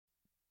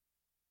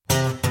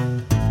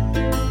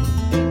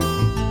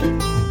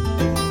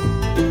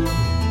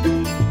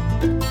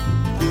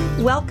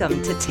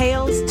welcome to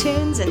Tales,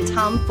 Tunes, and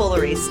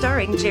Tomfoolery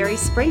starring Jerry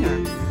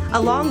Springer,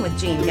 along with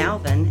Gene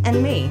Galvin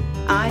and me.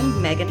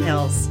 I'm Megan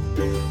Hills.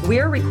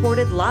 We're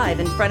recorded live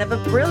in front of a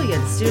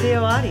brilliant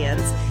studio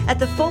audience at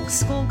the Folk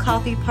School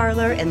Coffee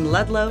Parlor in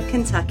Ludlow,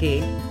 Kentucky.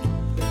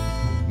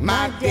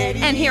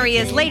 And here he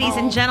is, ladies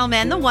and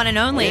gentlemen, the one and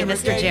only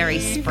Mr. Jerry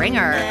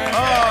Springer.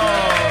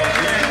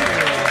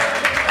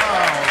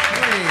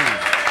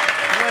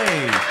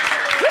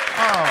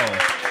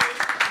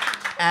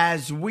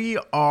 As we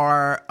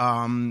are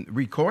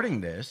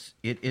recording this,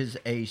 it is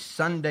a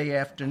Sunday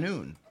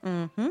afternoon,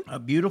 a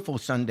beautiful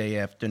Sunday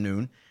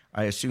afternoon.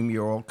 I assume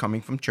you're all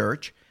coming from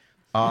church,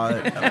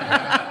 and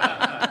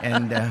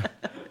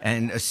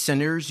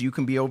sinners, you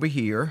can be over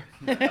here.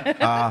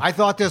 I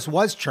thought this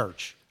was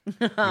church.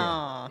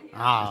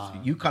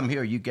 Yeah. You come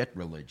here, you get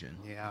religion.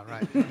 Yeah,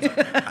 right.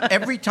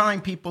 Every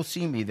time people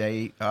see me,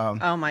 they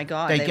Oh my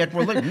God! they get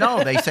religion.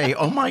 No, they say,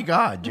 "Oh my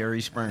God,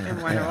 Jerry Springer."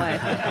 In one way.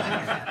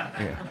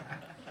 Yeah.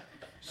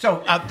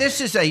 So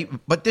this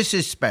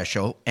is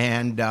special,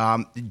 and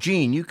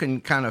Gene, you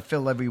can kind of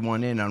fill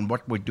everyone in on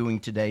what we're doing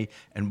today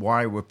and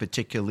why we're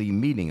particularly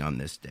meeting on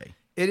this day.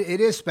 It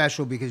is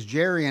special because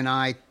Jerry and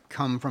I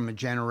come from a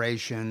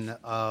generation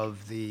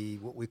of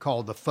what we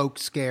call the folk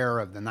scare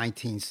of the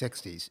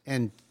 1960s.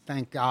 And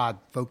thank God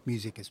folk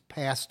music is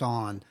passed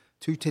on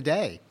to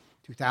today,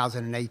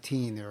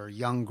 2018. There are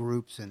young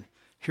groups, and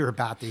you're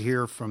about to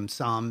hear from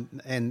some.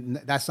 And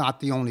that's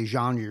not the only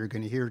genre you're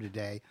going to hear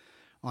today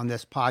on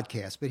this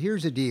podcast. But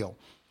here's the deal.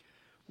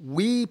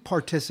 We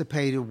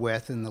participated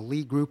with, and the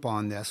lead group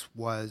on this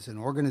was an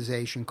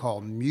organization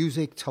called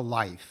Music to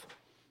Life.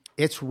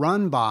 It's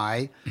run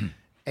by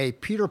a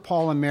Peter,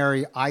 Paul, and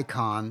Mary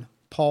icon,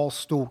 Noel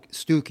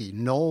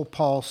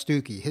Paul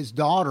Stookey. His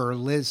daughter,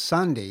 Liz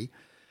Sunday,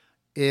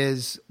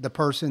 is the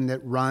person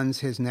that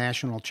runs his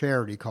national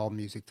charity called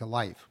Music to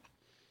Life.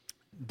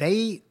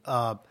 They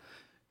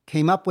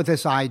came up with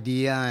this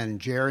idea,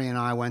 and Jerry and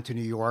I went to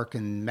New York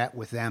and met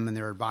with them and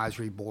their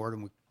advisory board,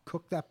 and we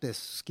cooked up this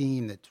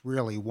scheme that's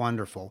really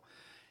wonderful.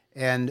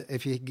 And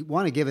if you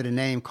want to give it a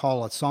name,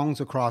 call it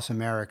Songs Across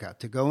America,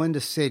 to go into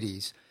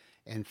cities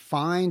and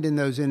find in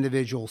those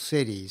individual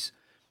cities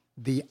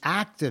the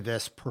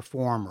activist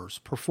performers,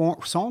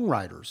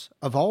 songwriters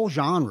of all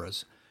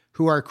genres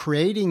who are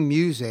creating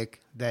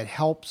music that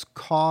helps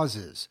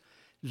causes.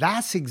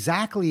 That's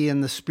exactly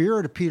in the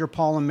spirit of Peter,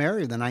 Paul, and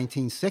Mary of the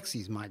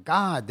 1960s. My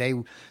God,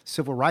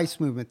 civil rights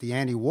movement, the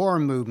anti-war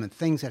movement,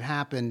 things that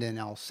happened in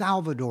El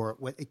Salvador,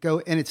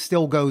 and it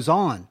still goes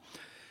on.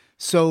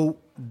 So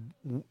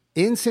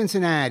in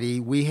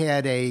Cincinnati, we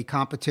had a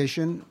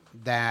competition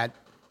that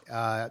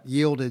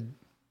yielded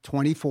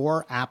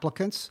 24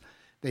 applicants.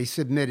 They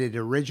submitted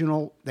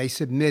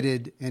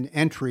an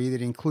entry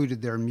that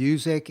included their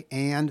music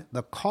and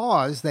the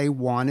cause they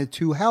wanted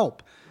to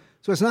help.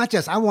 So it's not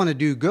just, I want to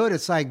do good.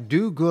 It's like,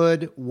 do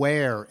good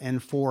where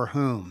and for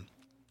whom.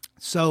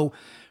 So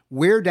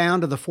we're down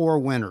to the 4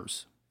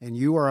 winners, and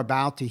you are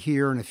about to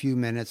hear in a few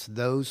minutes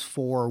those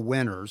 4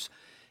 winners.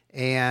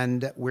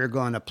 And we're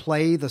going to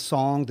play the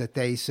song that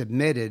they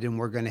submitted, and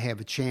we're going to have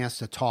a chance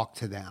to talk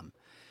to them.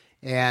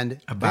 And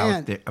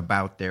about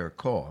their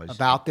cause.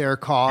 About their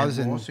cause.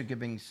 And we're also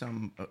giving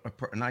some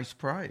a nice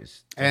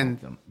prize. And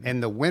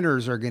the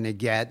winners are going to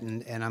get,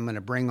 and I'm going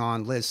to bring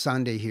on Liz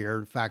Sunday here.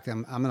 In fact,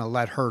 I'm going to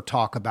let her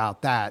talk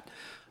about that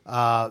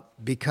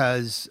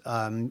because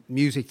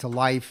Music to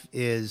Life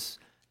is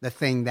the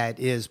thing that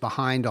is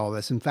behind all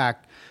this. In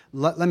fact,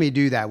 let me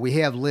do that. We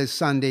have Liz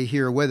Sunday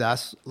here with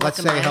us. Let's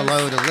say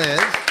hello to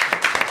Liz.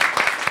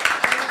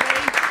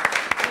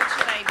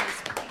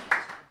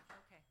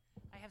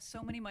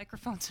 So many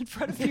microphones in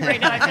front of me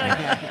right now.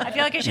 I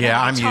feel like I should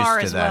have a guitar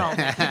as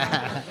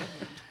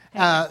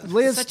well.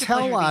 Liz,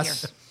 tell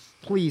us,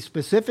 please,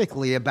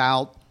 specifically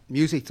about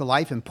Music to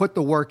Life and put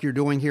the work you're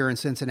doing here in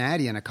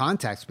Cincinnati in a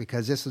context,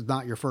 because this is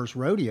not your first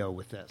rodeo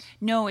with this.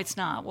 No, it's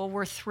not. Well,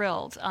 we're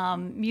thrilled.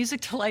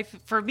 Music to Life,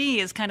 for me,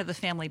 is kind of the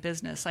family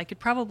business. I could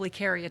probably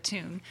carry a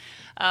tune.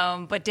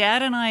 But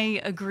Dad and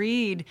I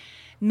agreed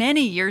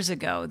many years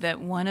ago that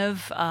one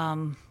of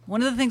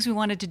the things we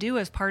wanted to do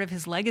as part of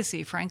his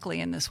legacy, frankly,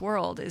 in this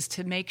world, is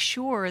to make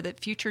sure that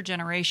future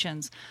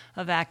generations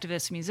of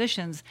activist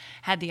musicians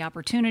had the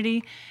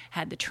opportunity,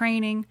 had the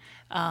training,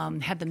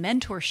 had the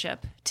mentorship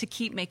to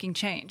keep making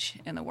change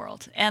in the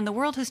world. And the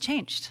world has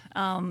changed.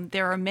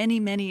 There are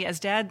many, as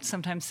Dad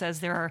sometimes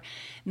says, there are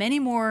many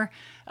more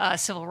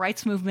civil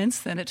rights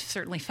movements than it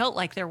certainly felt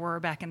like there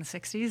were back in the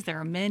 60s. There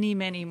are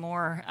many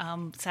more,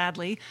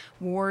 sadly,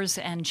 wars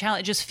and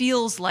challenges. It just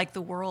feels like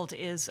the world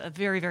is a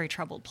very, very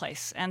troubled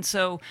place. And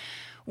so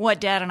what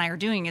Dad and I are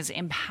doing is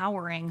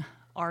empowering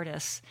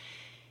artists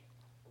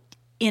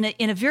in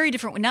a very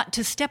different way, not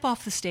to step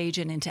off the stage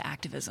and into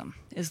activism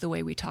is the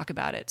way we talk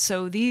about it.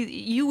 So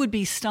you would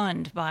be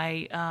stunned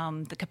by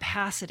the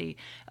capacity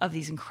of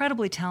these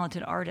incredibly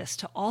talented artists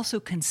to also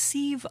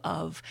conceive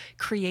of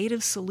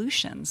creative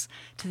solutions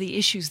to the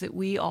issues that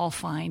we all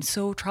find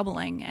so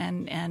troubling.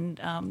 And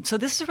so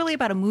this is really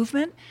about a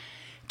movement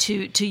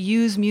to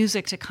use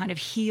music to kind of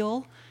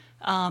heal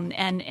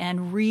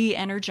and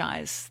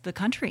re-energize the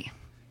country.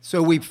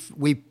 So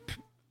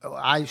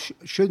I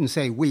shouldn't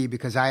say we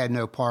because I had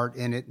no part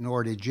in it,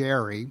 nor did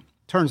Jerry.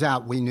 Turns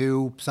out we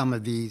knew some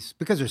of these,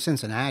 because they're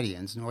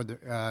Cincinnatians,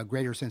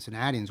 greater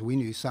Cincinnatians, we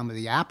knew some of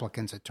the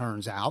applicants, it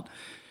turns out.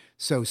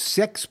 So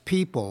 6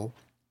 people,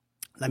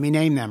 let me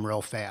name them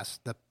real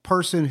fast. The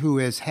person who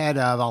is head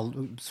of, I'll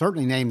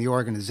certainly name the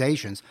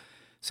organizations,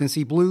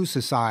 Cincy Blues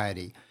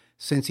Society,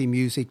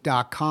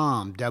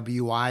 CincyMusic.com,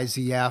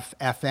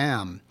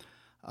 WIZF-FM.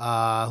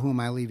 Who am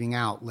I leaving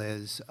out,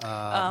 Liz?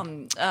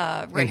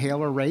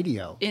 Inhaler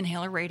Radio.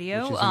 Inhaler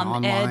Radio. Which is an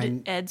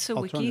online Ed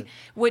Sawicki.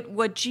 alternative.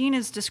 What Gene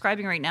is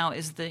describing right now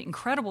is the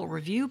incredible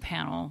review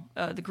panel,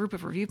 the group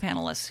of review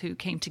panelists who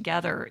came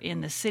together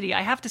in the city.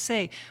 I have to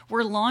say,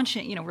 we're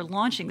launching.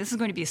 This is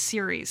going to be a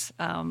series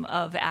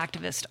of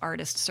activist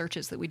artist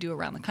searches that we do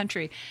around the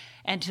country.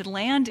 And to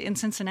land in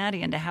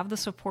Cincinnati and to have the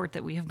support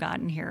that we have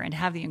gotten here and to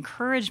have the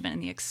encouragement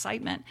and the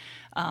excitement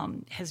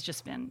has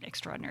just been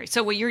extraordinary.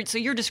 So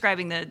you're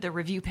describing the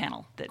review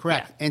panel.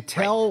 Correct. Yeah, and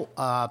tell,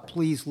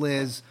 please,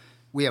 Liz,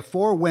 we have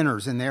 4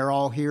 winners and they're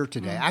all here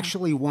today. Mm-hmm.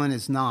 Actually, one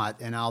is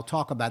not, and I'll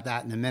talk about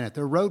that in a minute.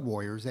 They're Road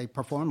Warriors. They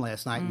performed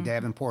last night in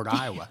Davenport,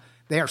 Iowa.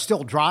 They are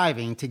still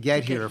driving to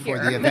get here for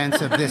the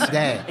events of this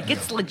day. It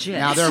gets legit.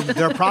 Now,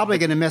 they're probably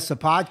going to miss the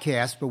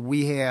podcast, but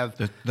we have...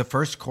 The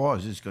first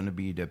cause is going to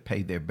be to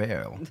pay their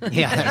bail.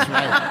 Yeah, that's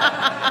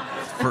right.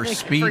 For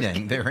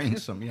speeding. They're in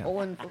some,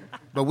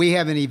 But we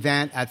have an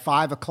event at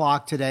 5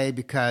 o'clock today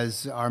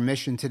because our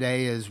mission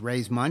today is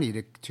raise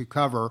money to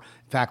cover.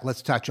 In fact,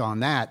 let's touch on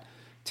that.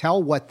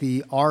 Tell what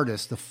the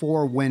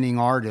 4 winning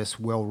artists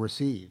will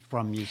receive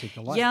from Music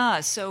to Life. Yeah,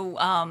 so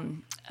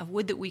I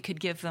would that we could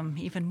give them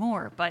even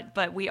more,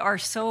 but we are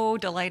so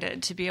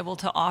delighted to be able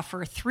to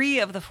offer 3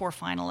 of the 4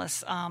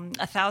 finalists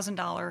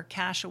 $1,000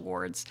 cash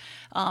awards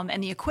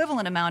and the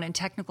equivalent amount in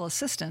technical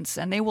assistance,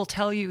 and they will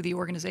tell you the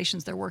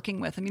organizations they're working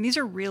with. I mean,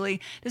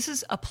 this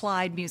is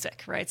applied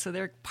music, right? So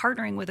they're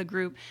partnering with a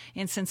group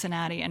in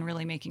Cincinnati and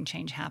really making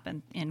change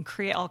happen in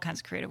all kinds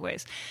of creative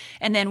ways.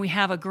 And then we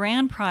have a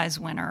grand prize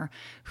winner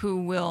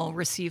who will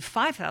receive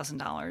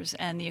 $5,000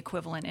 and the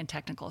equivalent in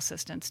technical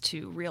assistance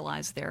to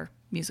realize their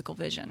musical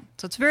vision.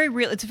 So it's very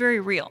real. It's very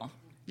real.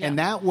 Yeah. And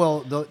that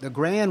will, the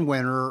grand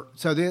winner,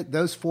 so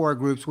those 4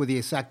 groups with the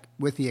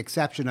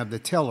exception of the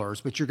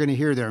Tillers, but you're going to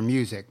hear their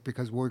music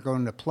because we're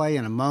going to play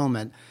in a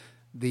moment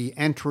the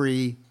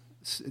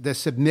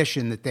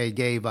submission that they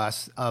gave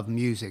us of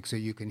music so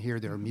you can hear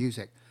their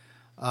music.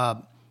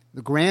 The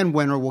grand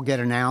winner will get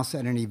announced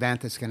at an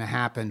event that's going to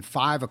happen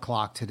 5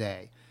 o'clock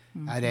today.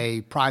 At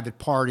a private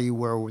party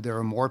where there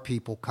are more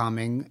people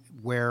coming,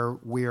 where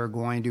we are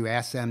going to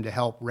ask them to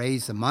help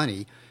raise the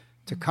money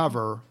to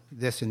cover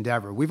this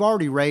endeavor. We've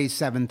already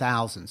raised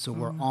 $7,000, so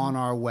we're on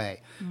our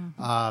way.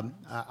 I'm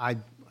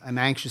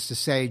anxious to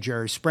say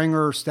Jerry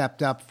Springer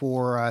stepped up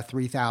for a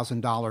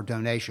 $3,000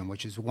 donation,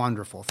 which is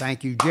wonderful.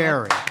 Thank you,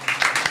 Jerry.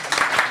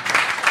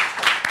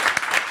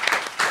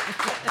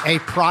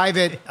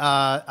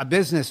 A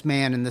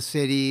businessman in the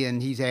city, and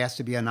he's asked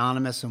to be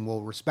anonymous, and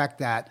we'll respect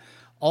that,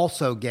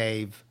 also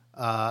gave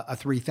a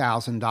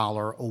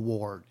 $3,000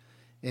 award.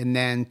 And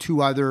then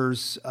 2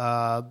 others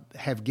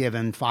have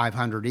given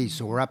 $500 each,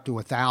 so we're up to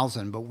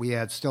 $1,000, but we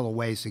have still a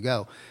ways to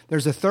go.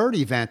 There's a 3rd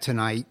event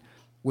tonight,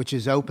 which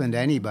is open to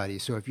anybody.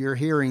 So if you're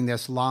hearing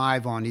this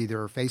live on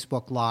either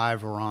Facebook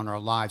Live or on our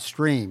live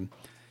stream,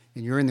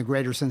 and you're in the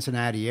greater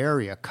Cincinnati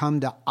area, come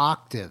to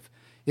Octave.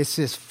 It's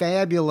this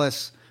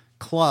fabulous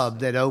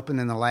club that opened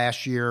in the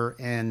last year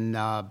in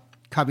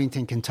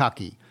Covington,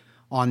 Kentucky,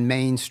 on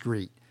Main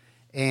Street.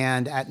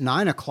 And at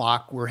 9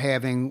 o'clock, we're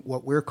having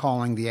what we're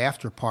calling the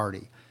after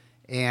party.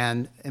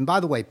 And by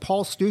the way,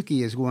 Paul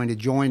Stookey is going to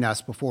join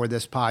us before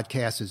this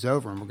podcast is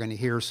over, and we're going to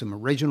hear some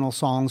original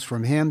songs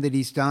from him that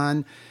he's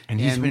done. And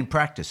he's been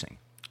practicing.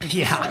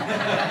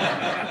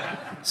 Yeah.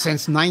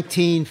 Since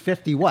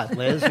 1950, what,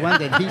 Liz? When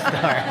did he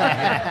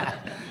start?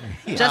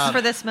 Just for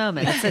this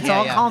moment. It's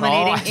all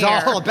culminating It's here.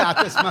 all about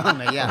this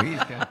moment,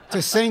 yeah.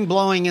 To sing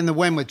Blowing in the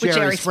Wind with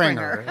Jerry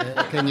Springer.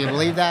 Can you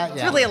believe that?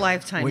 It's really a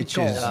lifetime Which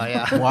goal. is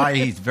why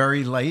he's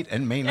very late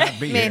and may not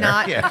be May here.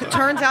 not. Yeah.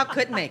 Turns out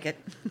couldn't make it.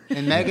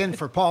 And Megan,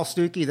 for Paul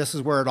Stookey, this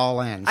is where it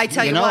all ends. I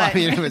tell you know, what. I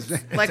mean, it's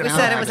like we an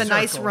said, it hour was a circle.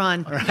 nice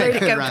run. Right, Way to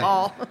go, right.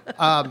 Paul.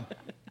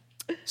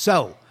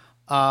 So,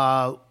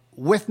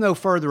 with no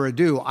further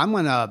ado, I'm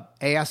going to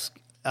ask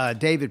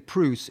David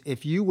Pruce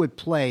if you would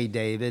play,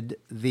 David,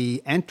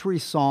 the entry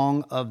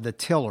song of the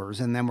Tillers,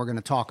 and then we're going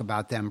to talk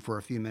about them for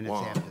a few minutes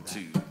after that. 1,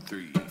 2,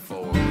 3,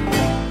 4.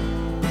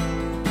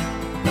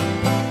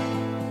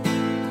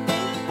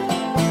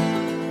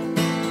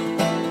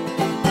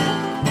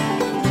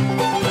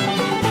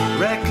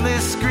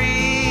 Reckless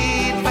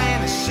greed,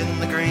 vanish in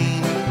the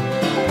green.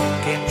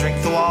 Can't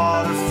drink the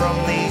water from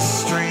these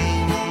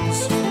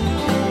streams.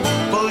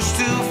 Pushed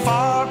too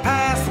far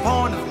past the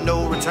point of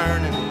no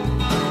returning.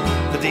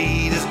 The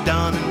deed is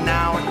done and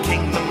now our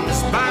kingdom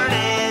is burning.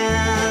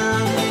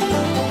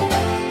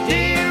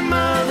 Dear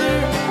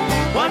mother,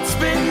 what's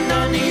been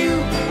done to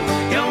you?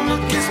 You don't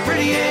look as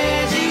pretty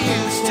as you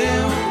used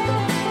to.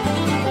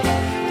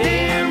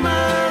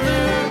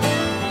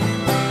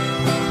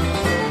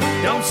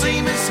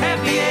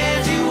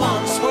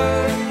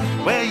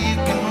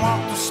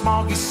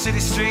 smoggy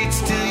city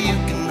streets till you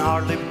can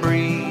hardly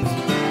breathe.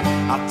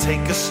 I'll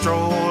take a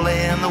stroll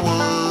in the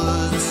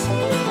woods.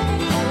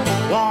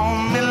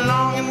 Won't be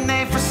long and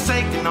they've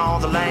forsaken all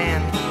the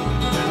land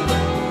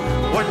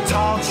where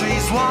tall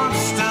trees once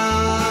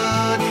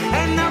stood.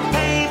 And they'll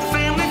pay the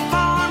family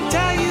farm,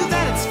 tell you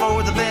that it's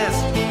for the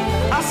best.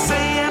 I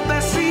say yeah,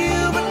 best for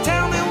you, but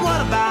tell me what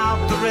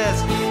about the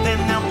rest? Then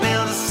they'll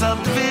build a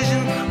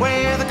subdivision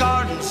where the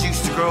gardens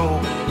used to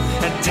grow,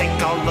 and take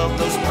all of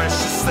those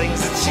precious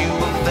things that you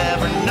have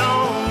ever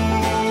known.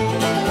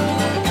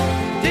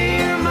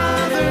 Dear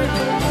mother,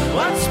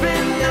 what's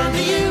been done to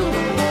you?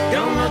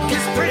 Don't look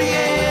as pretty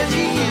as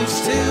you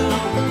used to.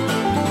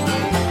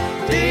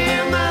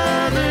 Dear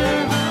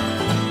mother,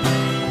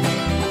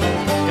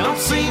 don't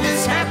seem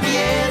as happy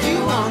as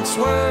you once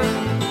were.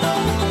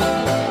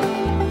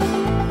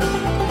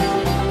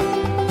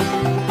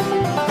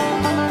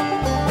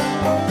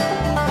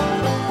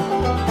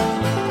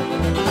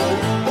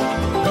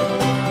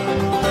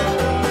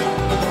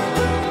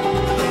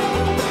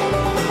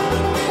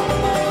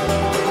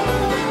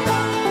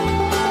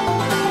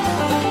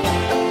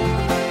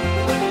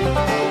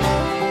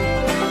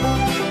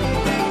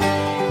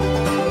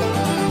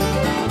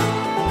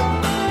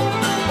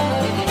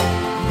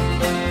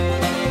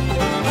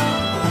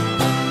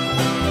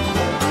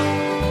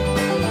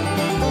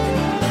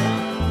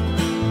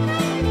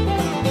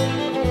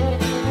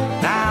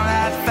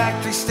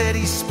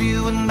 Steady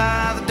spewing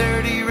by the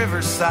dirty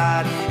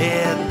riverside.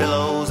 It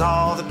billows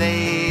all the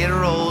day, it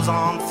rolls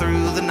on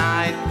through the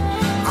night.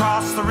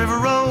 Across the river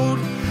road,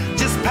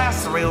 just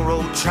past the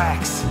railroad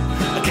tracks,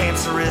 a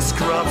cancerous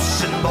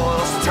corruption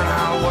boils to turn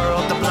our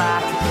world to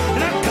black.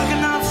 And they're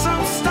cooking up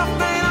some stuff,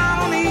 man, I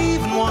don't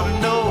even want to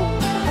know.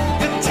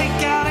 Could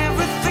take out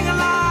everything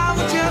alive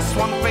with just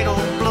one fatal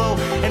blow.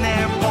 And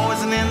they're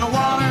poisoning the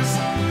waters,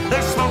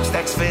 their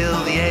smokestacks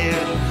fill the air,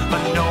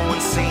 but no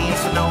one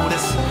seems to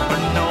notice, or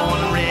no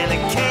one really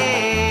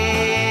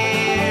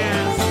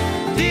cares.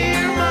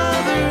 Dear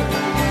mother,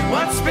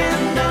 what's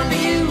been done to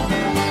you?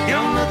 You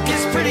don't look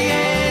as pretty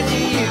as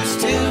you used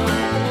to.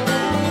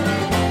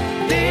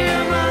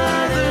 Dear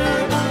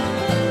mother,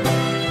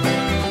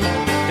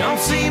 don't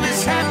seem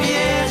as happy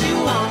as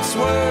you once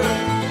were.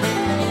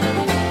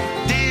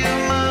 Dear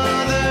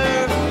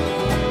mother,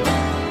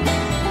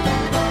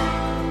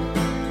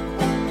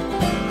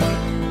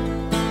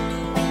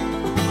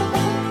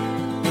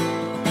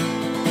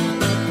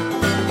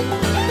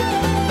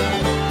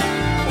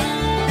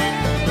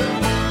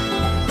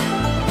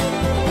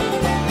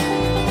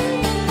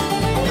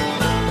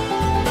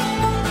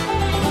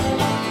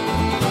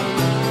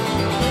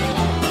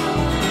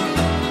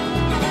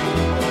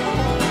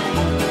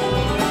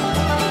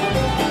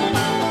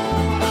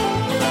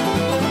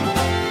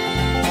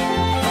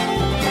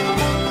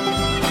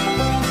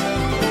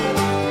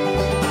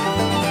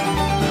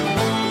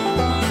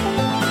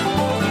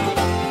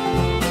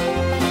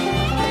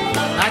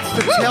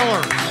 The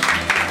Tillers.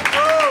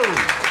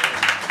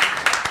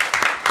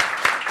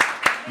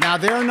 Now,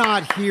 they're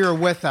not here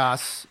with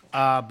us,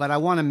 but I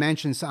want to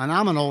mention, and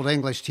I'm an old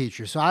English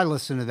teacher, so I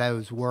listen to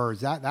those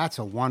words. That's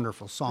a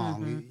wonderful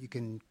song. Mm-hmm. You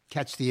can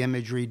catch the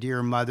imagery,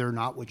 dear mother,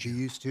 not what you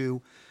used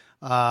to.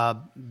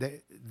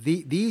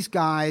 These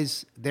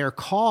guys, their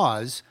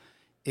cause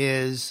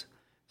is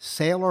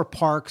Sailor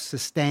Park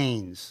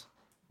Sustains,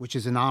 which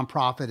is a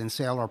nonprofit in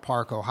Sailor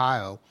Park,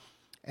 Ohio.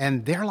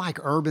 And they're like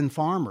urban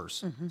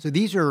farmers. Mm-hmm. So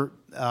these are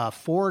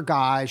 4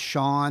 guys,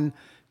 Sean,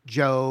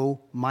 Joe,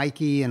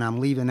 Mikey, and I'm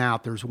leaving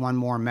out. There's one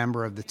more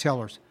member of the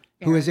Tillers.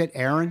 Aaron. Who is it?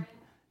 Aaron?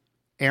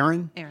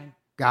 Aaron?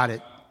 Got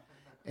it.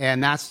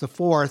 And that's the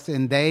 4th.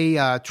 And they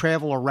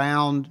travel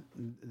around.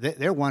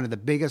 They're one of the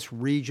biggest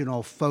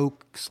regional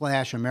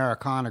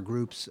folk/Americana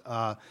groups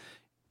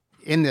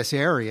in this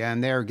area,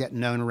 and they're getting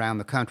known around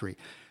the country.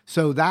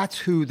 So that's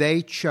who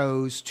they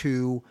chose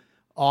to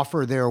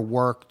offer their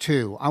work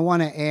to. I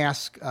want to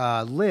ask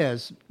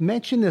Liz,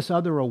 mention this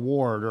other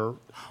award. Or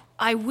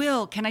I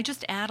will. Can I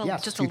just add a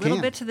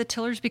little bit to the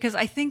Tillers? Because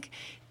I think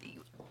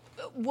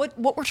what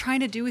we're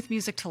trying to do with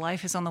Music to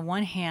Life is, on the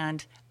one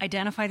hand,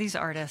 identify these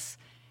artists,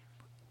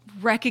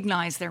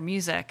 recognize their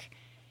music,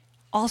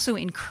 also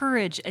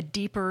encourage a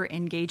deeper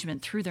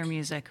engagement through their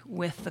music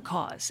with the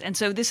cause. And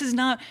so this is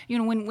not,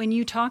 when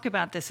you talk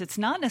about this, it's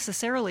not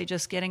necessarily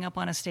just getting up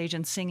on a stage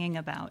and singing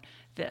about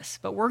this,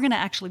 but we're going to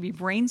actually be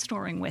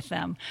brainstorming with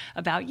them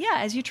about,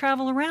 as you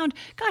travel around,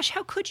 gosh,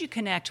 how could you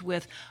connect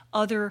with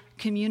other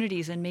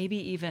communities and maybe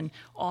even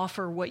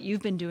offer what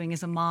you've been doing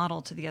as a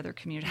model to the other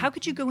community? How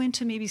could you go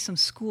into maybe some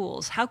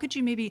schools? How could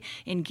you maybe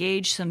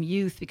engage some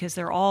youth, because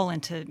they're all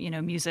into,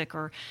 music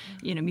or,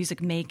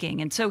 music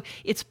making? And so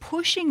it's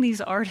pushing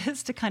these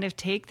artists to kind of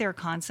take their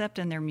concept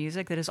and their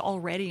music that is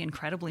already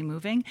incredibly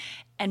moving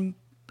and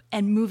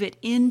move it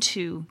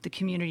into the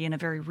community in a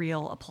very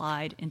real,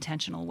 applied,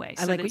 intentional way.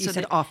 I like what you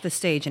said, off the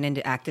stage and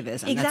into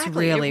activism.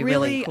 Exactly. That's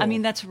really cool. I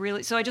mean, that's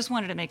really, so I just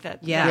wanted to make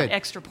that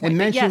extra point. And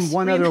mention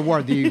one other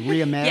word, the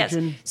reimagine. Yes.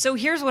 So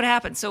here's what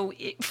happened. So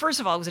first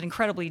of all, it was an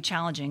incredibly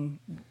challenging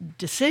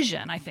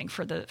decision, I think,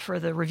 for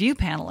the review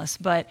panelists,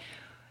 but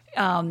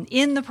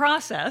In the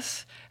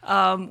process,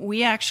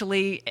 we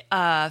actually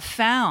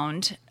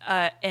found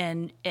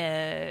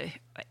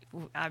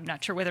I'm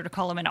not sure whether to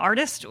call him an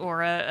artist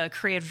or a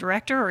creative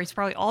director, or he's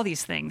probably all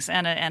these things,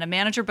 and a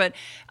manager. But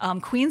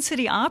Queen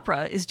City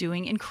Opera is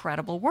doing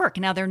incredible work.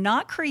 Now, they're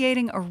not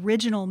creating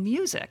original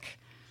music,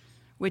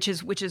 which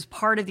is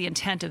part of the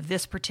intent of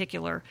this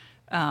particular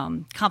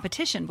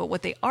competition. But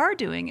what they are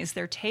doing is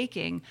they're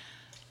taking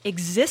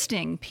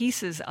existing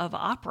pieces of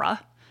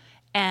opera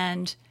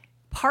and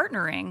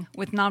partnering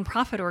with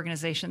nonprofit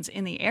organizations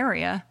in the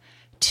area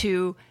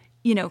to,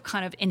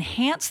 kind of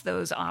enhance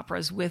those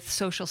operas with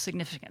social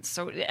significance.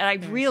 So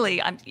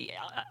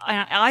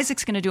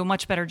Isaac's going to do a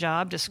much better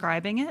job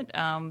describing it.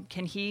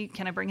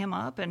 Can I bring him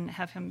up and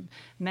have him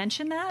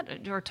mention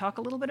that or talk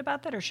a little bit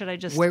about that, or should I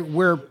just?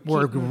 We're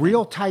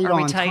real tight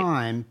on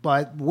time,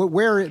 but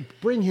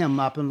bring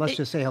him up and let's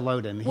just say hello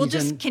to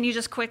him. Can you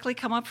just quickly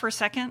come up for a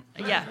second?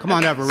 Yeah. Come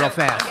on over real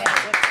fast.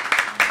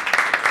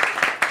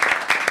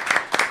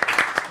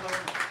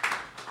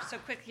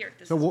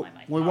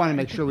 We want to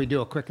make sure we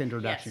do a quick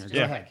introduction. Yes.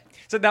 Go ahead.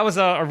 So that was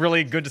a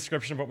really good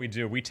description of what we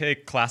do. We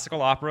take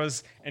classical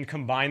operas and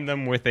combine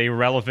them with a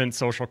relevant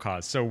social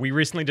cause. So we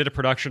recently did a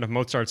production of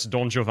Mozart's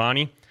Don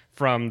Giovanni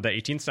from the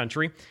 18th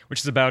century,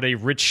 which is about a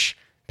rich,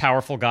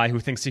 powerful guy who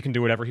thinks he can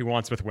do whatever he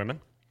wants with women.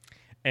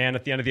 And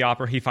at the end of the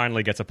opera, he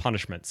finally gets a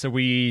punishment. So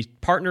we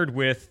partnered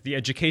with the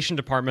education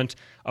department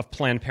of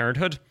Planned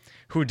Parenthood,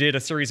 who did a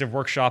series of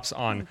workshops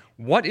on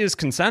what is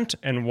consent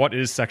and what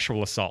is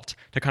sexual assault,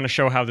 to kind of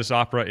show how this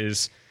opera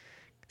is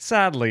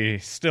sadly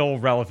still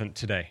relevant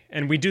today.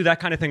 And we do that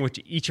kind of thing with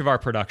each of our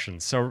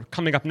productions. So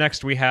coming up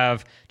next, we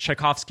have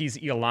Tchaikovsky's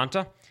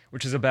Iolanta,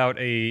 which is about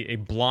a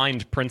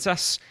blind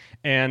princess.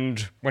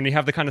 And when you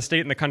have the kind of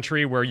state in the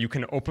country where you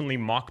can openly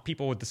mock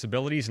people with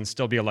disabilities and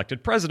still be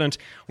elected president,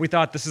 we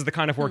thought this is the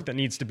kind of work that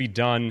needs to be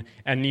done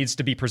and needs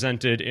to be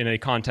presented in a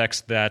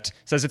context that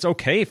says it's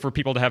okay for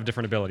people to have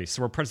different abilities.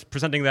 So we're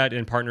presenting that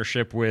in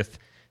partnership with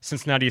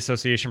Cincinnati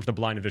Association for the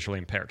Blind and Visually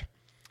Impaired.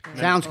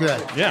 Sounds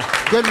good. Yeah.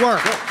 Good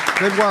work.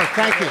 Good work.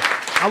 Thank you.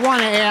 I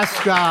want to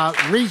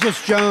ask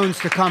Regis Jones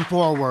to come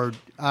forward.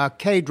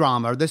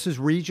 K-drama. This is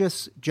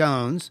Regis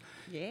Jones.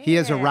 Yeah. He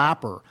is a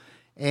rapper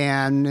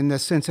and in the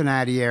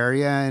Cincinnati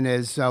area and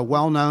is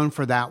well known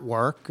for that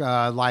work.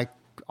 Like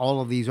all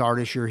of these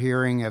artists you're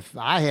hearing, if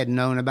I had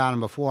known about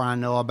them before, I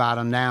know about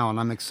them now, and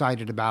I'm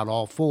excited about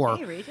all four,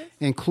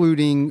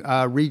 including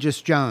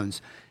Regis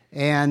Jones.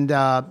 And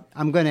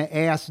I'm going to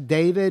ask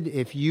David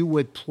if you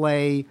would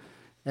play.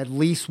 At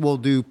least we'll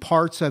do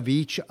parts of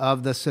each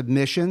of the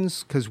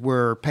submissions because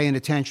we're paying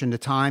attention to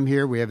time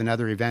here. We have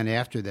another event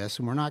after this,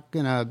 and we're not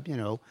going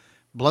to,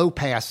 blow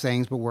past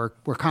things, but we're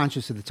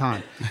conscious of the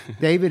time.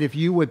 David, if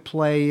you would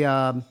play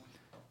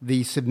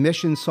the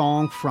submission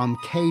song from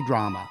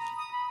K-drama.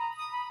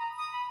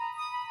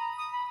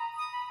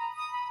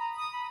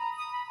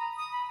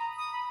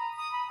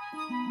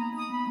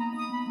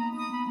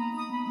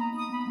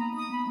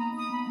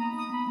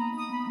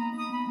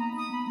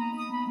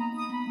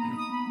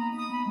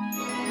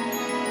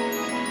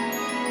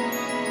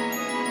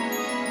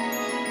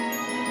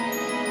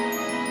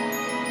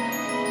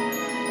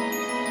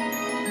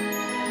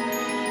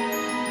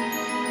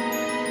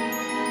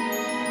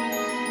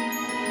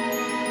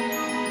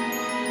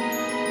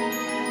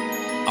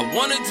 I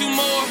wanna do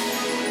more,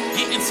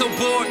 getting so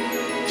bored,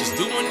 just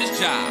doing this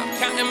job,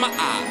 counting my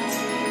odds.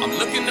 I'm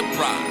looking to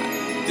pride,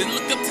 then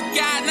look up to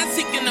God, not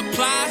seeking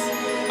applause.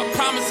 I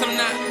promise I'm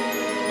not,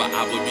 but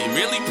I would be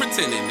really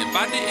pretending if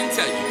I didn't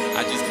tell you.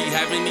 I just keep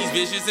having these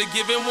visions of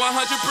giving 100%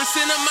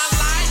 of my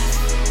life.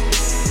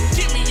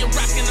 Give me a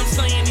rock and I'm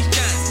slaying these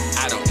giants.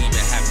 I don't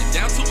even have it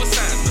down to a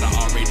science, but I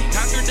already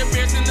conquered the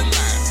bears and the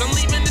lions. I'm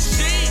leaving the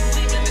sheep,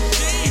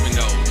 even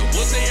though the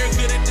wolves they are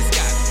good at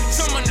disguise.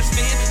 Some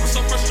understand, I'm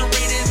so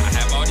frustrated. I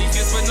have all these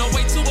gifts, but no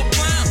way to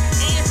apply them.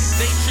 And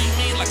they treat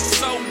me like I'm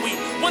so weak,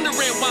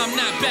 wondering why I'm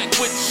not back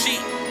with the sheep.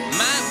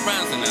 My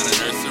rhymes are not a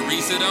nursery,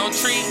 so don't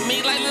treat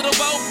me like Little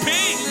Bo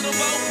Peep.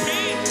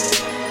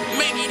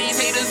 Maybe these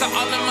haters are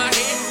all in my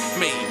head.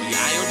 Maybe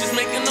I am just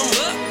making them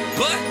up.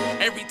 But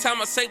every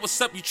time I say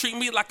what's up, you treat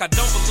me like I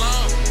don't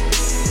belong.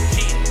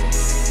 Yeah.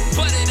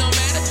 But it don't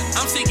matter.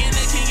 I'm seeking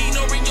the king,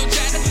 ignoring your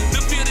chatter. The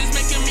field is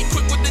making me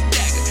quick with the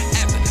dagger.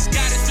 After this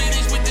God is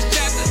finished with this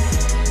chapter,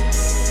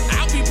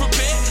 I'll be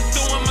prepared.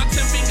 Throwing my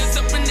 10 fingers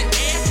up in the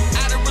air.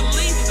 Out of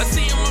relief, I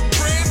see in my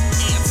prayers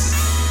answer.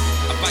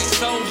 I fight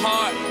so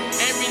hard.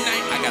 Every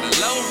night I got a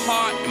low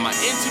heart. Am I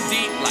in too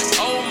deep like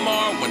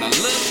Omar? When I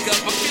look up,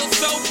 I feel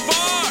so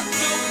far.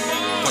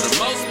 For the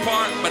most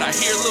part, but I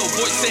hear a little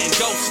voice saying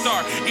go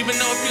start. Even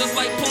though it feels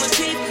like pulling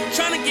teeth,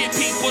 trying to get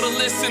people to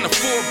listen to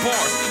 4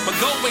 bars. My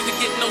goal ain't to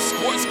get no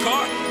sports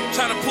card.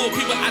 Trying to pull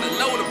people out of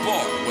low the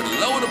bar. With a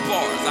load of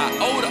bars, I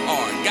owe the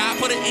art. God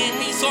put it in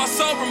me, so I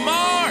sow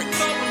remarks.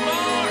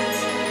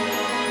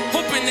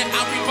 Hoping that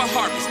I'll reap a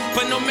harvest,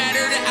 but no matter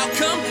the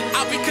outcome,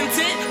 I'll be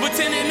content with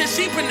tending the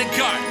sheep in the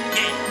garden.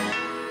 Yeah.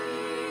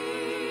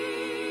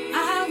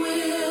 I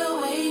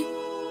will wait.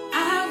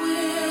 I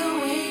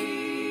will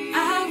wait.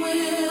 I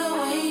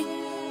will wait.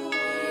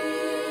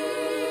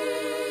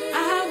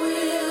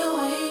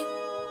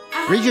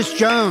 Regis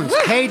Jones,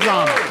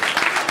 K-drama.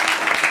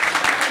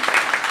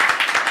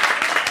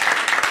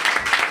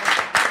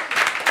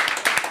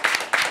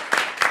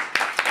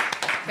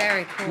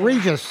 Very cool.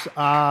 Regis,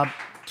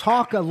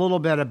 talk a little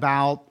bit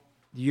about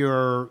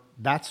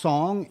that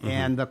song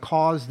and the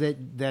cause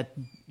that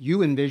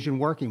you envision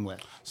working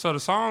with. So the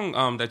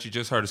song that you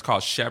just heard is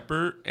called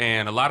Shepherd,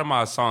 and a lot of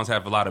my songs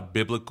have a lot of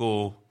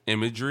biblical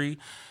imagery.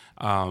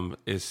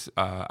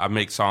 I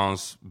make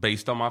songs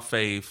based on my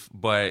faith,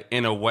 but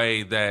in a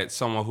way that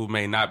someone who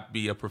may not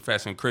be a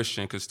professing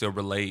Christian could still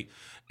relate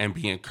and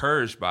be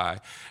encouraged by.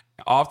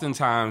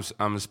 Oftentimes,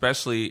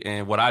 especially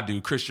in what I do,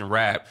 Christian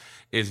rap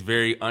is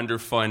very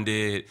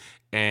underfunded,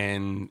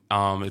 and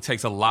it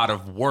takes a lot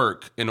of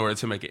work in order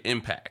to make an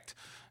impact.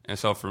 And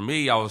so for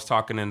me, I was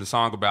talking in the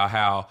song about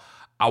how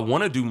I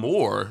want to do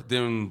more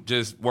than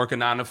just work a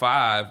 9 to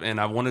 5, and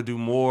I want to do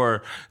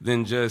more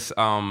than just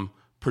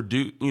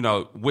produce,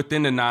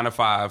 within the 9 to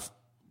 5,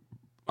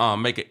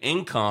 make an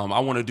income. I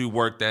want to do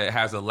work that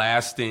has a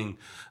lasting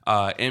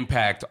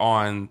impact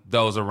on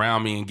those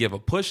around me and give a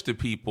push to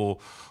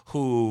people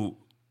who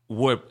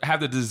would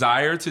have the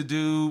desire to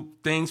do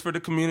things for the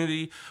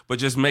community, but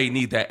just may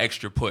need that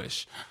extra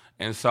push.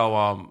 And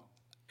so,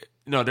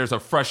 there's a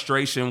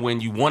frustration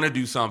when you want to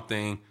do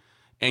something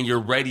and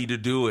you're ready to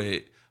do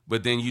it,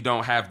 but then you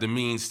don't have the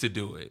means to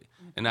do it.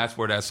 And that's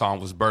where that song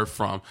was birthed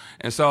from.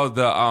 And so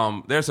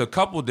there's a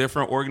couple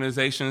different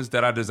organizations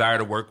that I desire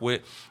to work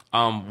with.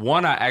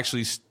 One I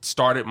actually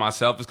started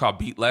myself. It's called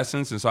Beat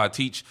Lessons. And so I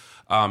teach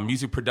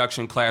music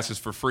production classes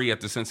for free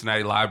at the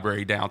Cincinnati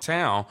Library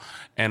downtown.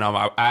 And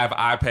I have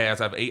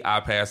iPads. I have 8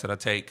 iPads that I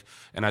take,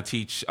 and I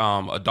teach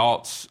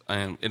adults.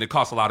 And it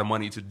costs a lot of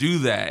money to do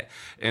that.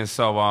 And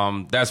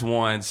so that's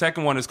one.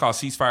 Second one is called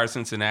Ceasefire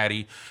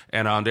Cincinnati.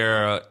 And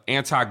they're an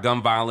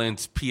anti-gun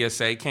violence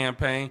PSA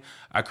campaign.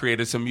 I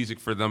created some music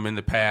for them in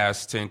the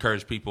past to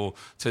encourage people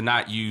to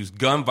not use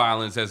gun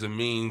violence as a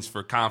means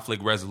for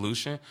conflict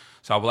resolution.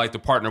 So I would like to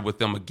partner with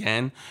them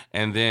again.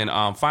 And then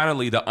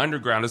finally, The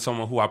Underground is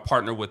someone who I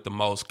partner with the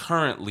most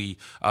currently.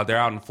 They're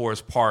out in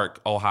Forest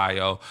Park,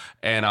 Ohio.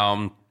 And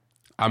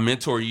I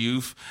mentor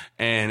youth.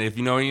 And if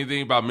you know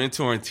anything about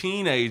mentoring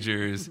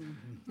teenagers,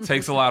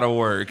 takes a lot of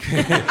work.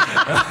 They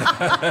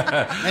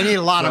need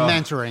a lot of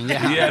mentoring.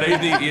 Yeah, they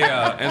need.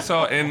 Yeah, and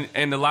so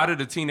and a lot of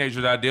the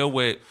teenagers I deal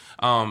with,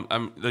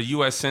 the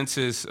U.S.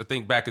 Census, I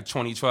think back in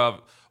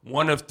 2012,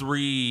 1 of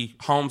 3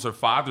 homes are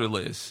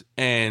fatherless,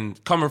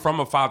 and coming from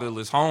a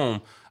fatherless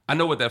home, I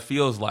know what that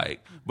feels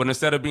like. But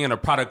instead of being a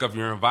product of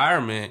your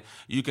environment,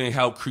 you can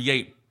help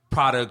create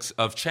products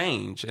of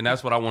change, and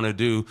that's what I want to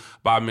do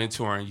by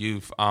mentoring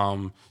youth.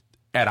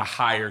 At a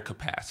higher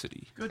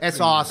capacity.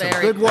 That's awesome.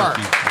 Very Good work.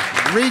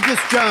 Regis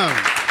Jones.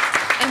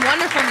 And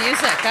wonderful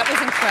music. That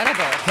was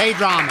incredible.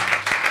 K-drama.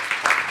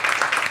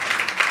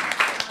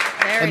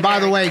 Very, And by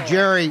the way, cool.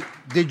 Jerry,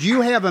 did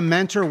you have a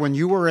mentor when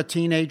you were a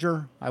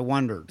teenager? I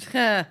wondered.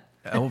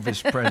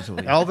 Elvis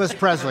Presley. Elvis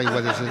Presley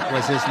was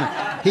his name.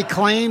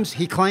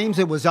 He claims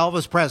it was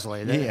Elvis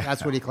Presley.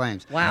 That's what he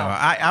claims. Wow.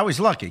 I was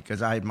lucky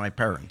because I had my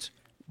parents.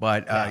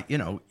 But,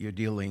 you're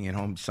dealing at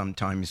home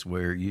sometimes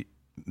where you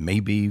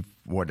maybe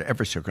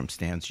whatever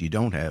circumstance you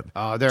don't have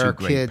There two are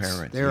great kids.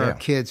 parents. There are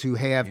kids who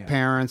have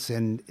parents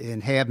and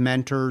have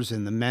mentors,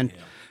 and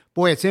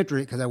boy, it's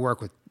interesting because I work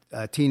with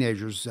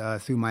teenagers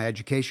through my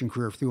education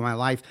career, through my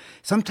life.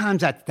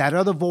 Sometimes that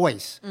other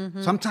voice,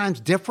 sometimes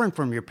different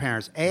from your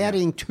parents,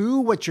 adding to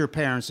what your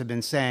parents have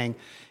been saying,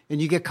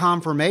 and you get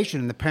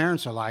confirmation, and the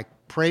parents are like,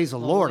 praise the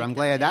Lord. I'm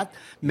glad that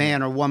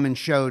man or woman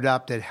showed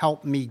up that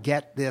helped me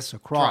get this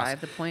across. Drive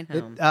the point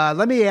home.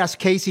 Let me ask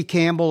Casey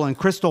Campbell and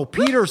Crystal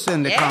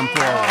Peterson to come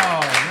forward.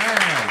 Oh,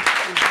 man.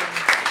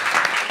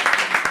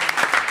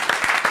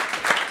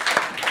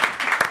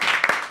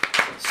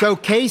 So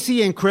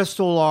Casey and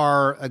Crystal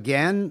are,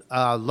 again,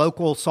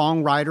 local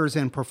songwriters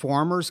and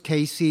performers.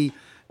 Casey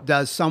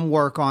does some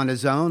work on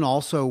his own,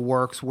 also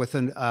works with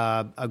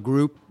a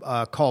group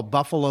called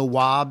Buffalo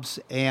Wobbs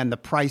and the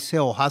Price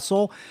Hill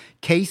Hustle.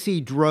 Casey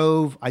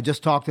drove, I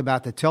just talked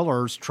about the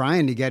Tillers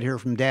trying to get here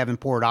from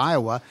Davenport,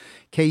 Iowa.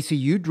 Casey,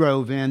 you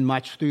drove in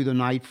much through the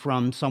night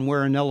from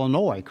somewhere in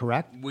Illinois,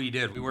 correct? We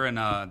did. We were in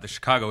the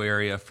Chicago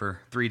area for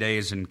 3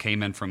 days and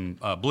came in from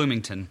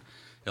Bloomington,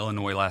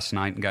 Illinois last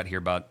night and got here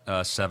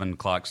about 7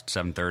 o'clock,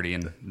 7:30,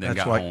 and then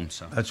got home.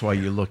 So that's why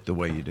you look the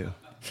way you do.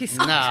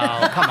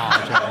 No, come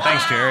on, Jerry.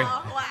 Thanks, Jerry.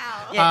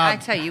 Yeah, I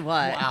tell you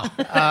what. Wow.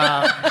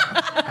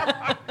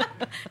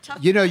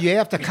 You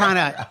have to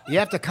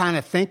kind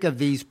of think of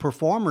these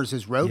performers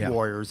as road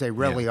warriors. They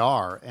really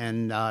are,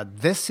 and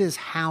this is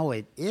how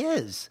it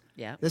is.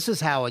 Yeah. This is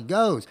how it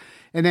goes.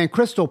 And then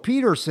Crystal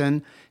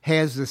Peterson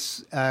has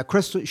this.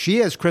 She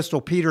is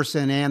Crystal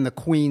Peterson and the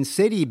Queen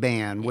City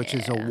Band, which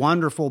is a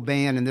wonderful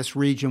band in this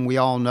region we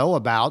all know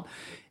about.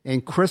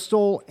 And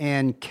Crystal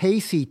and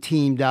Casey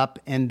teamed up,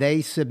 and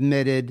they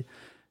submitted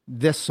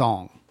this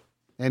song.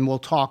 And we'll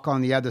talk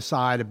on the other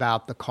side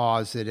about the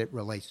cause that it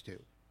relates to.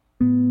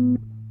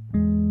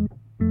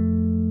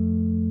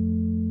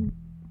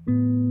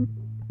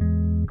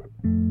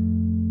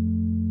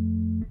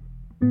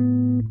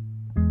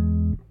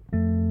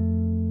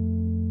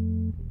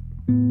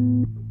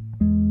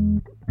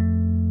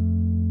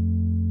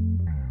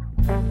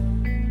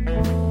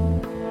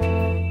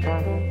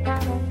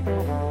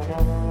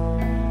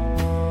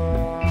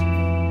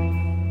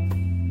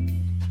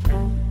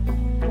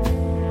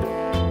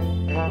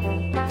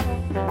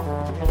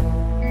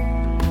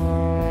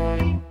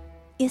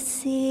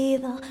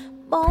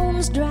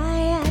 stones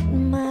dry at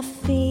my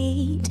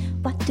feet.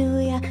 What do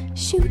you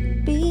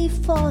shoot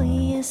before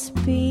you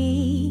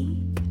speak?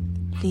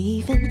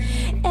 Leaving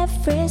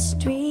every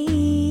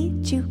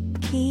street you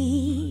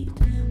keep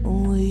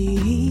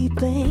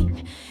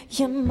weeping.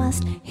 You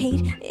must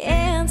hate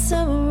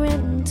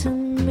answering to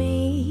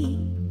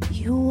me.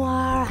 You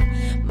are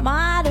a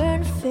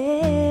modern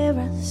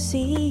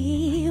Pharisee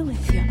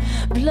with your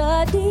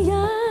bloody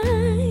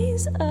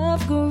eyes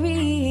of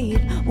greed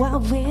while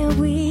we're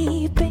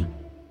weeping.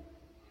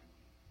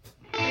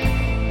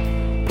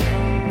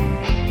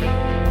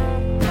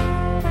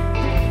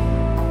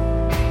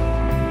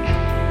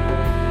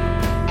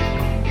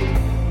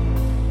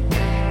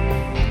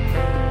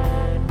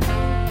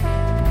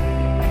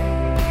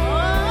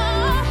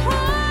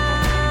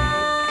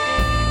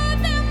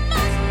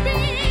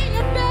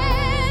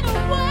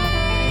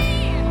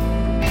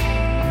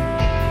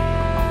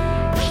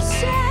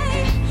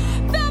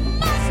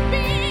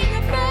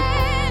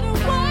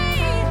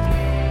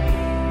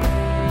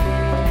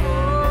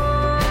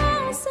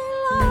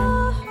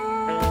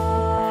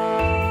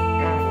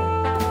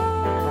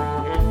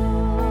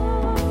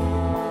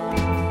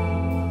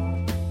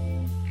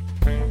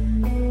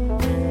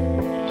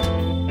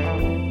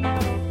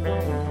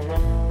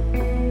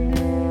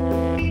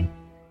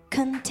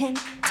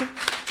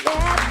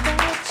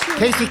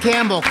 Casey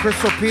Campbell,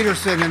 Crystal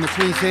Peterson, and the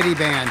Queen City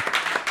Band.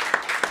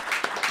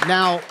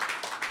 Now,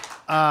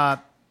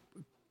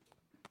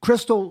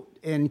 Crystal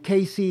and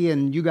Casey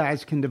and you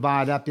guys can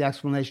divide up the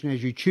explanation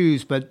as you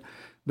choose, but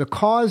the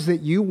cause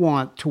that you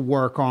want to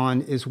work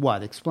on is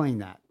what? Explain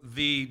that.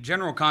 The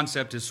general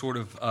concept is sort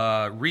of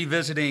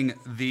revisiting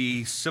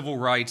the civil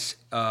rights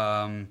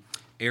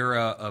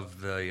era of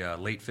the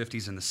late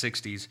 50s and the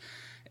 60s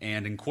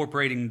and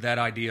incorporating that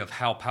idea of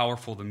how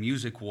powerful the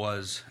music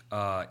was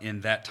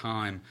in that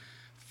time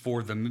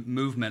for the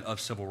movement of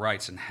civil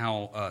rights and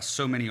how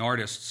so many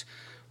artists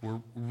were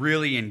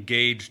really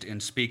engaged in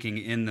speaking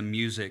in the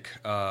music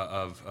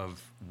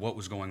of what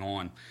was going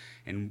on.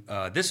 And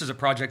this is a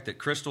project that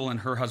Crystal and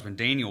her husband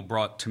Daniel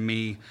brought to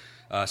me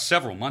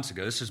several months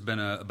ago. This has been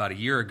about a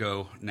year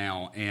ago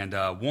now, and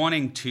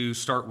wanting to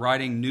start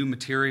writing new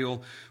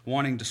material,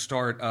 wanting to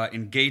start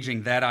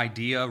engaging that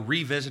idea,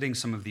 revisiting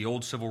some of the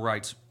old civil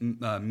rights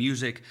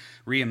music,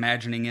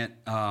 reimagining it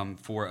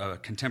for a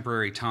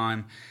contemporary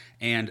time,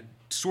 and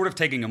sort of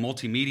taking a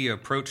multimedia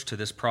approach to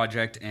this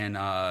project and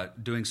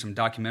doing some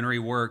documentary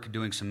work,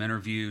 doing some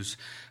interviews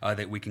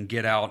that we can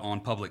get out on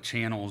public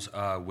channels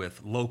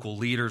with local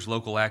leaders,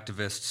 local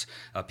activists,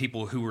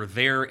 people who were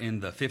there in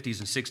the 50s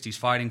and 60s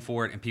fighting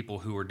for it, and people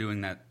who are doing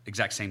that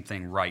exact same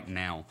thing right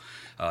now.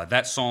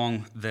 That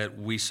song that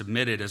we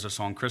submitted is a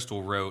song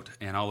Crystal wrote,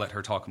 and I'll let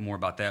her talk more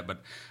about that,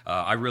 but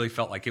I really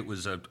felt like it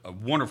was a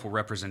wonderful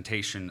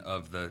representation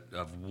of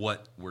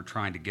what we're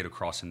trying to get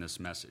across in this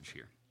message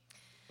here.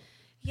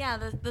 Yeah,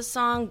 the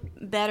song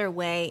Better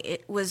Way,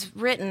 it was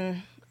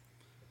written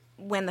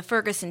when the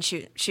Ferguson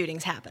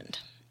shootings happened.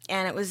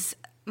 And it was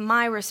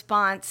my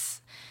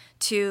response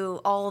to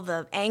all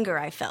the anger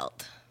I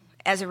felt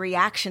as a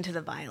reaction to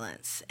the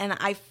violence. And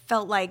I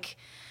felt like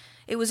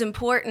it was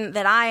important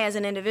that I, as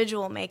an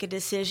individual, make a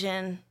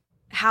decision,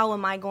 how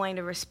am I going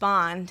to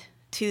respond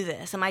to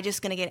this? Am I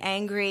just going to get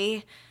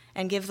angry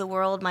and give the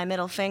world my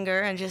middle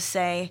finger and just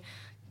say,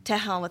 to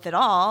hell with it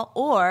all?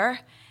 Or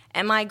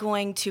am I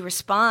going to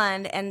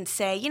respond and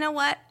say, you know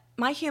what,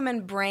 my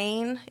human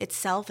brain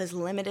itself is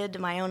limited to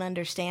my own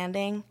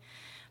understanding,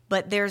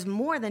 but there's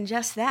more than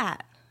just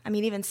that. I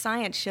mean, even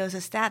science shows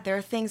us that. There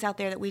are things out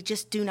there that we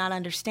just do not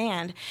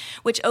understand,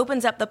 which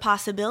opens up the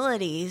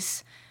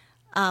possibilities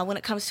when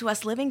it comes to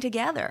us living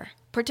together,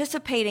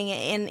 participating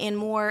in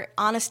more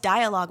honest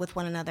dialogue with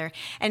one another.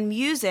 And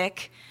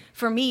music,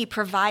 for me,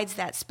 provides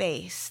that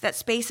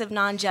space of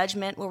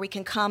non-judgment where we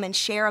can come and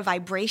share a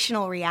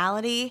vibrational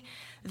reality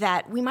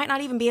that we might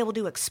not even be able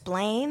to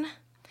explain,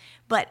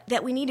 but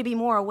that we need to be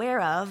more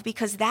aware of,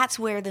 because that's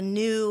where the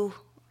new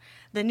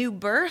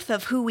birth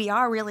of who we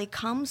are really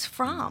comes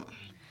from.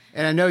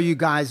 And I know you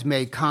guys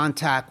made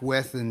contact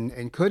with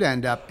and could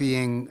end up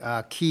being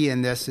key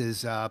in this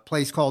is a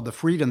place called the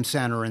Freedom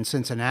Center in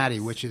Cincinnati,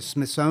 which is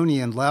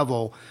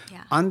Smithsonian-level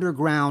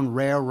Underground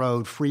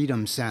Railroad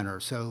Freedom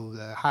Center. So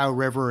the Ohio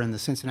River and the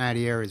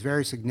Cincinnati area is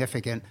very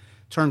significant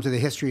in terms of the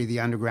history of the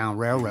Underground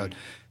Railroad.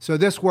 So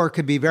this work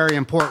could be very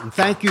important.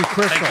 Thank you,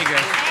 Crystal. Thank you,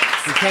 guys.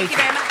 Thank you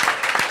very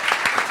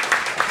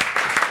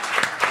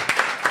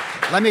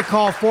much. Let me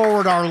call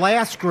forward our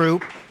last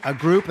group, a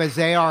group as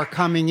they are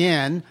coming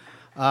in,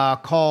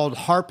 called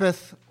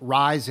Harpeth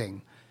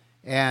Rising.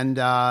 And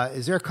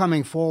as they're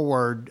coming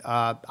forward,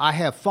 I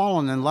have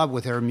fallen in love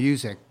with their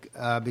music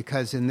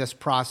because in this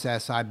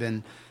process I've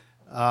been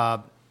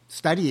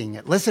studying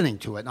it, listening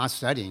to it, not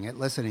studying it,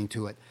 listening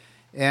to it.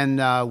 And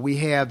we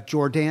have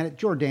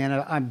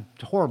Jordana, I'm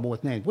horrible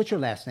with names. What's your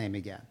last name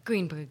again?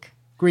 Greenberg.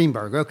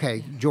 Greenberg,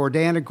 okay.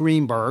 Jordana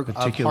Greenberg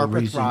Particular of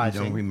Harpeth reason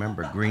Rising. you don't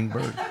remember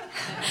Greenberg?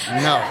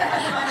 No.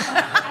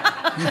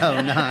 No,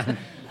 none.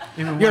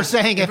 You're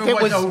saying if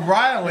it was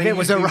O'Reilly, if it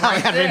was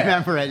O'Reilly, I'd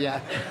remember it,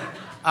 yeah.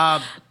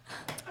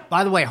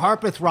 By the way,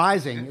 Harpeth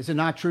Rising, is it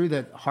not true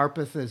that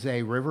Harpeth is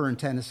a river in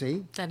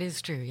Tennessee? That is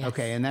true, yes.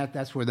 Okay, and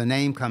that's where the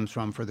name comes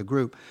from for the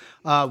group.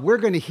 We're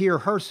going to hear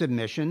her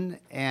submission,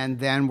 and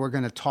then we're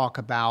going to talk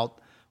about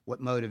what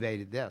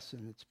motivated this,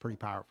 and it's pretty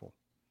powerful.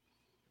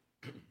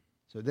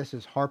 So this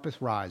is Harpeth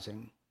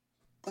Rising.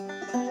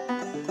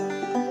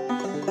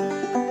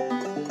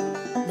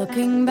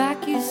 Looking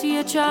back, you see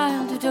a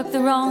child who took the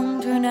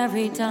wrong turn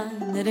every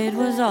time that it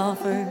was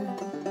offered.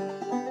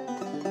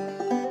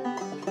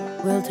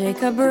 We'll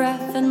take a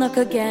breath and look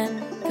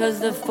again, 'cause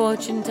the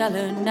fortune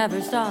teller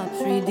never stops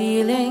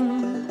redealing.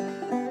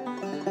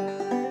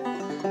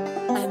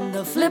 And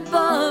the flip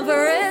of a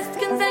wrist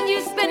can send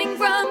you spinning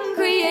from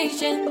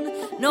creation.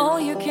 No,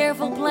 your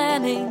careful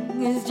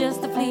planning is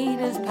just the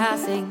fleetest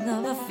passing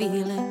of a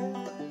feeling.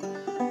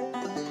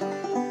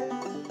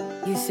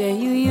 You say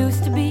you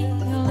used to be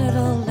a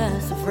little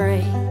less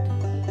afraid,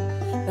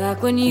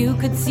 back when you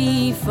could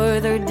see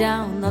further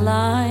down the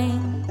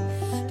line.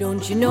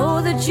 Don't you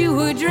know that you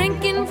were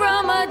drinking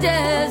from a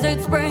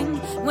desert spring?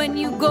 When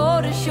you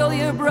go to show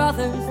your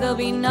brothers, there'll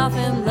be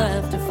nothing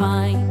left to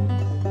find.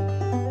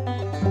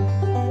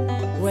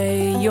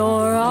 Weigh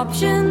your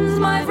options,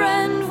 my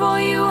friend, for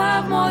you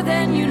have more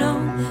than you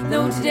know.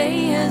 Though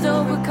today has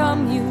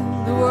overcome you,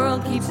 the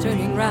world keeps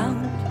turning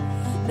round.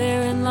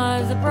 Therein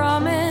lies a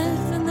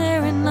promise, and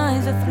therein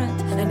lies a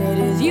threat, and it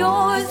is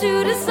yours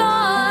to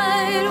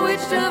decide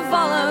which to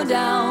follow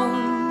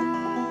down.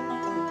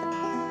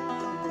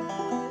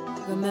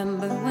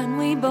 Remember when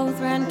we both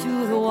ran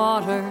to the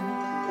water,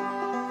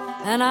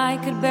 and I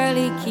could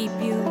barely keep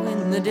you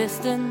in the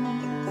distance.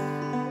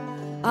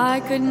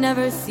 I could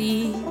never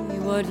see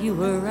what you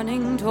were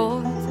running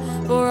towards,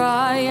 for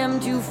I am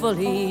too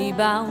fully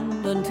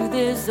bound unto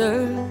this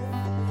earth.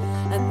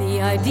 And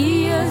the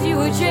ideas you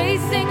were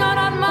chasing are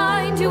not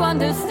mine to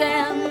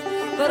understand,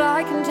 but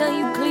I can tell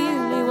you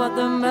clearly what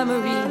the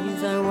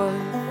memories are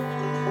worth.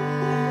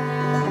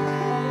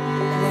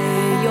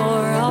 Weigh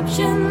your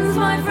options,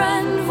 my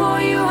friend, for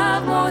you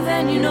have more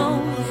than you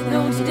know.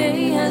 Though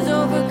today has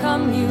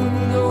overcome you,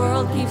 the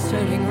world keeps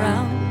turning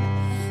round.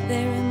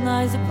 Therein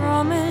lies a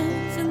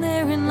promise, and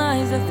therein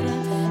lies a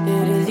threat.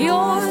 It is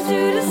yours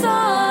to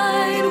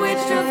decide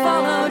which to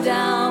follow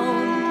down.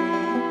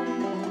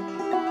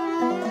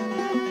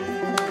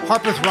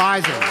 Harpeth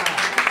Rising.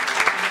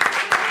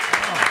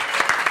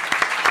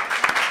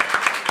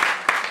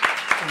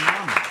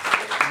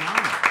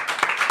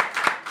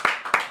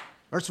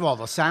 First of all,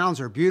 the sounds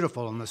are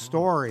beautiful, and the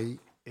story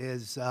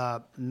is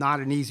not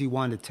an easy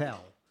one to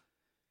tell.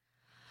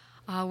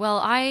 Well,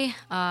 I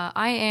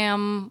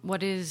am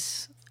what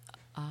is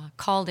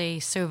called a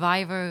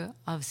survivor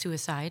of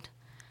suicide.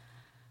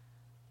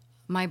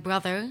 My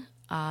brother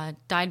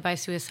died by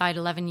suicide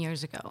 11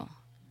 years ago.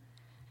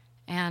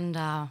 And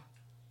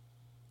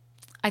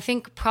I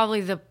think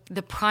probably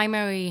the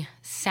primary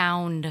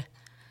sound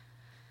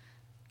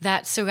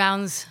that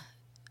surrounds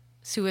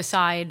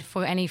suicide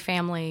for any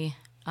family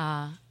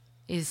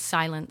is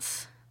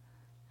silence.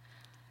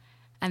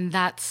 And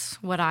that's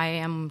what I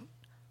am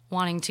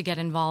wanting to get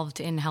involved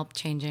in help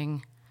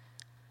changing.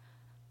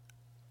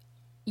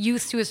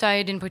 Youth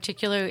suicide in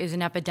particular is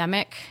an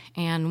epidemic,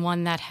 and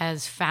one that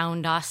has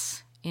found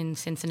us in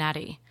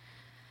Cincinnati,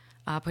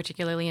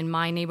 particularly in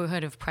my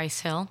neighborhood of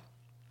Price Hill.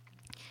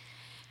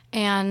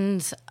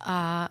 And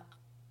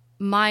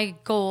my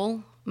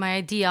goal, my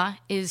idea,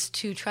 is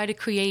to try to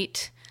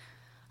create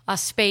a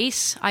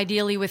space,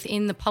 ideally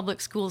within the public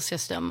school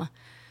system,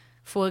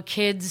 for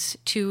kids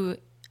to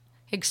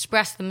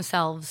express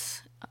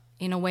themselves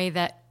in a way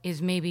that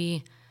is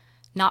maybe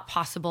not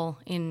possible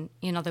in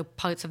other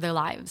parts of their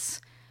lives.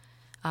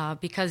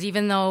 Because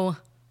even though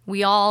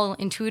we all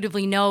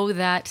intuitively know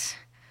that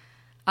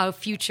our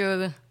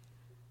future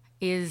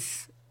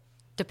is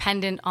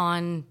dependent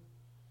on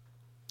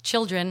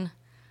children,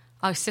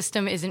 our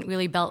system isn't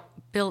really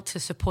built to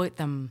support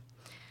them.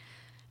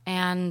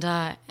 And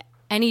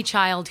any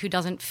child who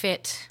doesn't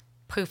fit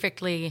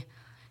perfectly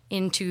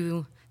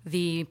into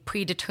the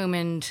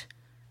predetermined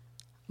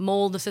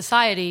mold of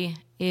society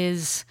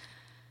is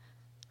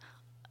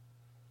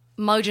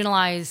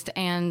marginalized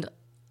and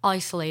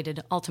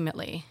isolated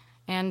ultimately.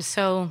 And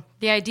so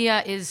the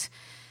idea is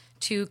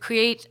to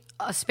create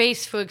a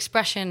space for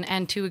expression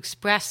and to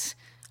express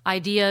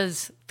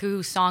ideas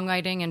through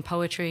songwriting and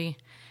poetry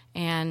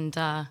and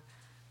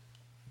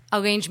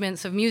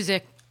arrangements of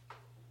music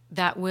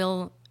that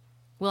will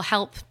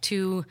help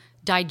to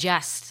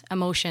digest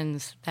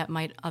emotions that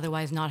might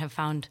otherwise not have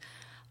found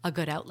a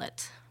good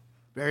outlet.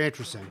 Very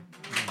interesting.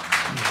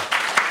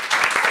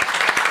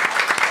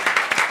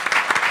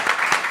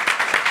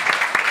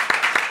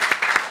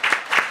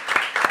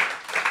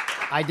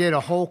 I did a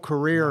whole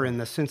career in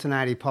the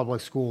Cincinnati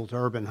public schools,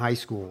 urban high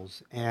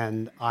schools,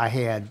 and I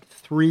had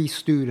 3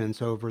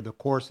 students over the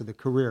course of the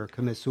career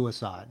commit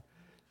suicide.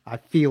 I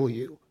feel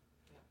you.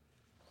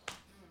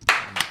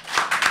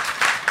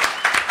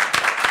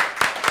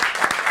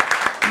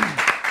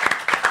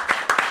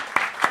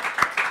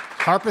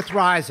 Harpeth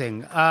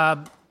Rising.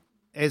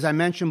 As I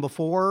mentioned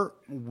before,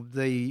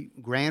 the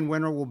grand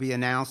winner will be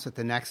announced at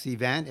the next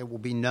event. It will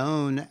be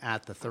known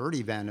at the third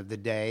event of the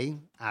day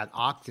at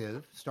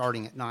Octave,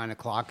 starting at 9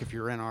 o'clock. If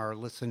you're in our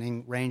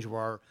listening range of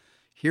our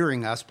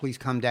hearing us, please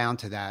come down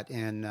to that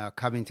in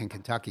Covington,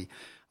 Kentucky.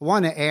 I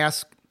want to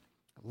ask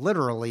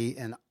literally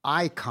an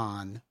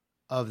icon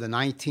of the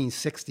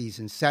 1960s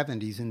and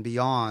 70s and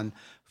beyond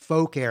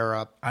folk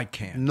era. I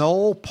can't.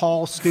 Noel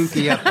Paul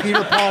Stookey of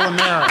Peter, Paul, and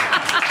Mary.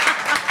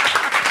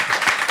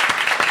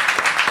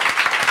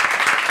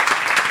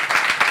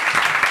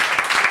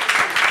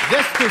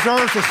 This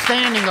deserves a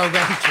standing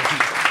ovation.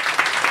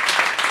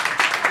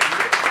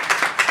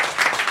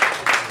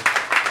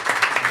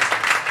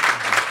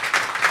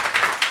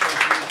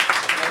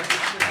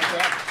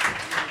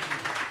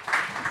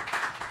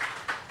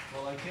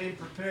 Well, I came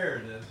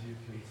prepared, as you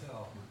can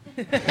tell.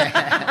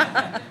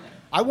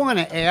 I want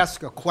to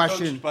ask a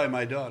question. Coached by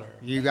my daughter.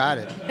 You got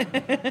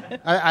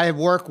it. I have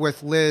worked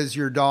with Liz,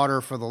 your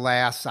daughter, for the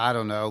last, I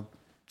don't know,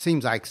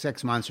 seems like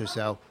 6 months or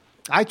so.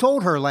 I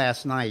told her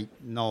last night,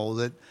 Noel,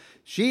 that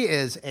she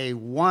is I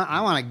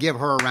want to give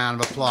her a round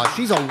of applause.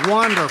 She's a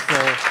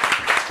wonderful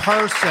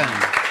person,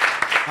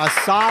 a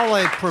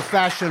solid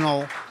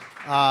professional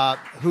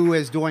who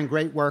is doing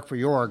great work for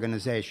your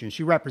organization.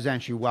 She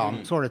represents you well.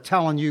 I'm sort of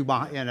telling you,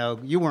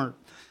 you weren't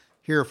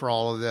here for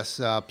all of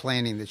this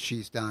planning that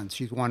she's done.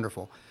 She's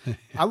wonderful.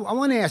 I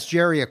want to ask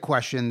Jerry a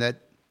question that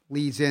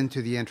leads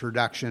into the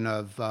introduction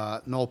of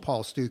Noel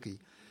Paul Stookey.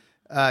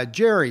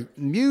 Jerry,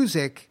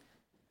 music,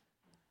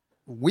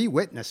 we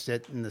witnessed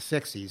it in the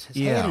 60s, has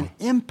had an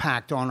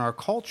impact on our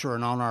culture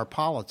and on our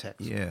politics.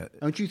 Yeah.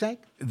 Don't you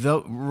think?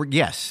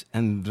 Yes,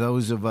 and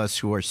those of us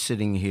who are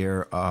sitting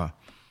here,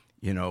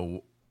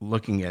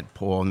 looking at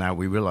Paul now,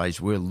 we realize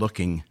we're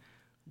looking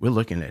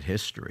at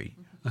history.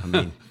 I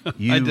mean,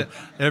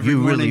 every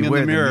morning in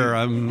the mirror,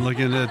 I'm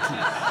looking at.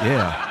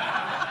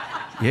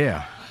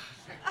 Yeah,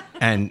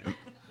 and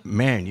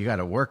man, you got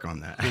to work on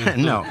that.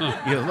 No,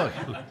 look.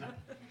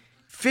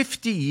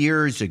 50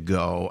 years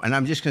ago, and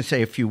I'm just going to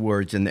say a few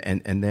words and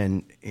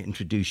then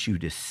introduce you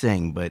to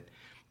sing, but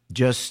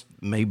just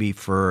maybe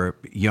for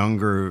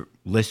younger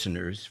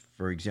listeners,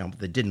 for example,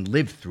 that didn't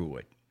live through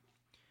it.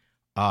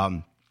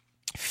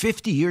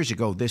 50 years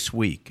ago this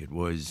week, it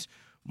was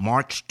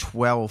March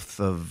 12th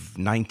of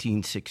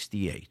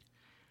 1968.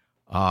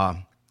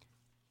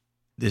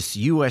 This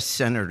U.S.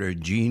 Senator,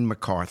 Gene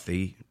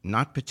McCarthy,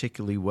 not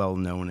particularly well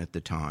known at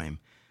the time,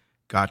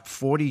 got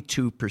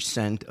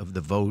 42% of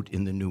the vote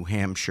in the New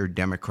Hampshire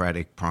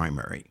Democratic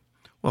primary.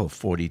 Well,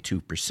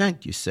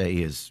 42%, you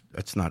say,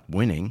 that's not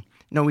winning.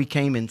 No, he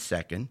came in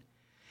second.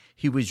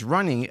 He was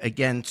running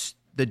against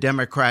the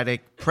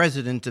Democratic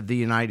President of the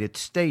United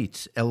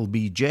States,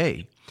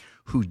 LBJ,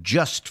 who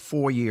just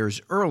 4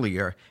 years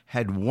earlier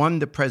had won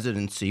the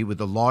presidency with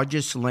the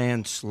largest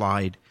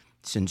landslide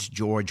since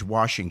George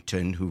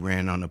Washington, who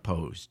ran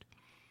unopposed.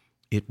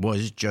 It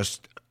was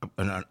just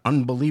an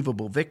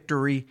unbelievable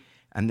victory.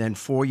 And then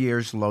 4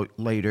 years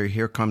later,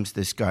 here comes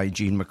this guy,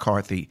 Gene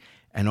McCarthy,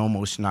 and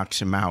almost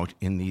knocks him out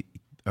in the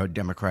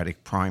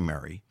Democratic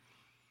primary.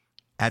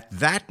 At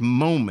that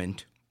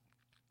moment,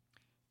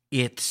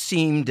 it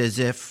seemed as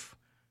if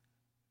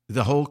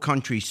the whole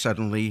country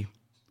suddenly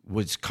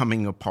was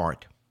coming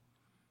apart.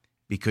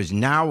 Because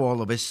now,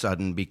 all of a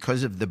sudden,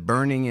 because of the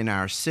burning in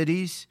our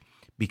cities,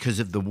 because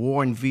of the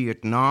war in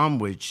Vietnam,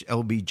 which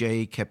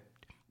LBJ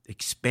kept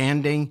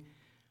expanding,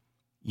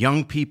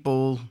 young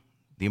people,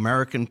 the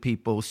American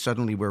people,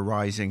 suddenly were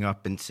rising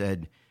up and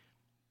said,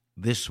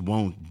 this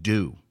won't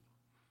do.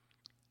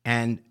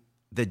 And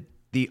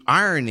the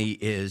irony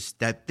is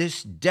that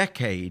this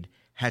decade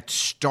had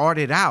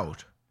started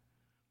out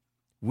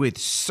with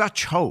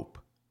such hope,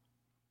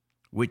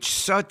 with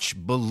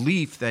such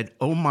belief that,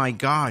 oh my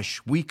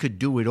gosh, we could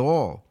do it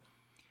all.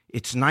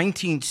 It's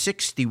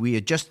 1960. We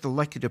had just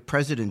elected a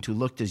president who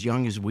looked as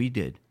young as we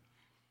did.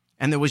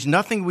 And there was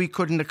nothing we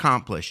couldn't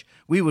accomplish.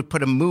 We would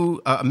put a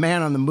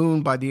man on the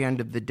moon by the end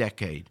of the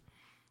decade.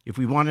 If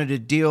we wanted to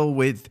deal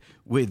with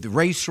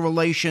race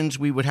relations,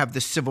 we would have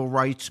the civil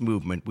rights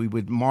movement. We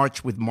would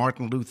march with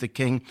Martin Luther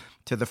King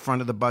to the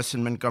front of the bus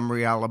in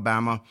Montgomery,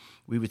 Alabama.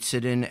 We would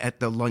sit in at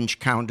the lunch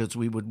counters.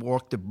 We would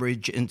walk the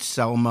bridge in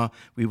Selma.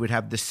 We would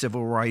have the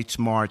civil rights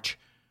march.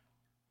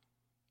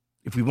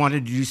 If we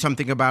wanted to do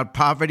something about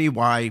poverty,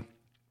 why,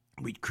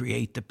 we'd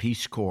create the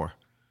Peace Corps.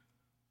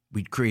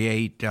 We'd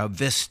create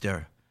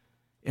Vista.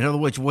 In other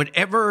words,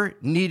 whatever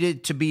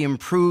needed to be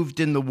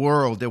improved in the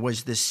world, there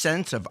was this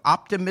sense of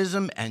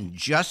optimism and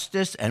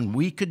justice, and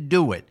we could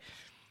do it.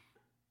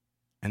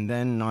 And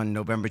then on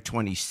November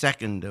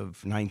 22nd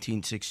of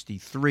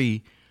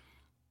 1963,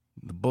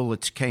 the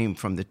bullets came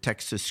from the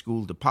Texas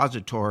School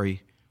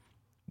Depository,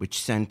 which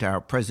sent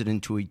our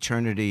president to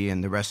eternity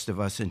and the rest of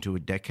us into a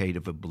decade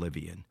of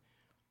oblivion.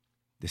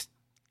 This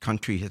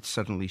country had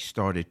suddenly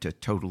started to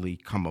totally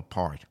come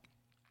apart.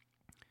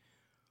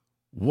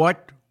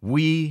 What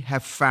we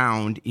have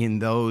found in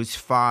those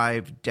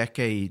 5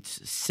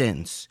 decades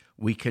since,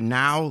 we can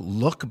now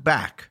look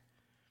back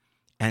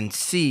and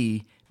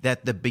see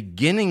that the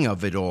beginning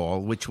of it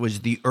all, which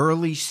was the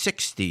early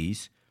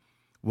 60s,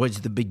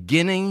 was the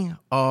beginning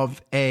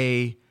of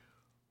a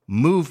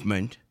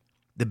movement,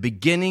 the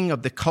beginning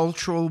of the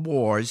cultural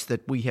wars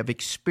that we have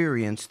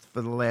experienced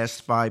for the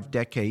last 5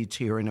 decades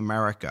here in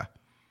America.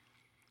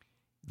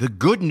 The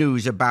good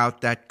news about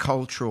that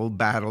cultural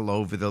battle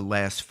over the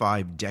last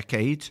 5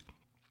 decades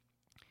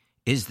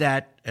is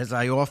that, as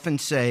I often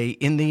say,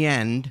 in the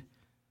end,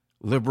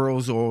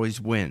 liberals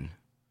always win.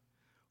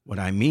 What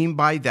I mean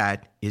by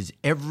that is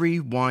every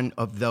one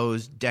of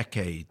those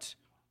decades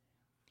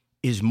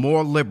is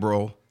more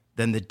liberal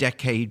than the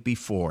decade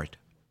before it.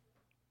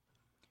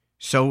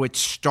 So it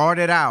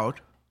started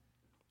out,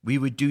 we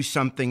would do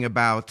something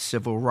about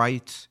civil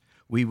rights,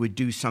 we would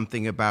do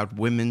something about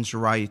women's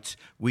rights,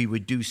 we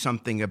would do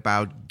something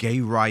about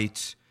gay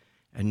rights,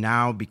 and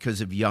now,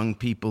 because of young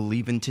people,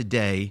 even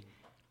today,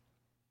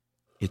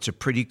 it's a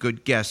pretty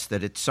good guess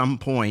that at some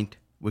point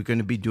we're going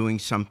to be doing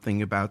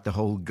something about the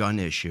whole gun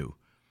issue.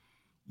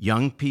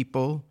 Young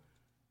people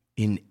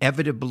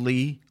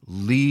inevitably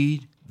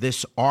lead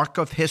this arc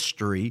of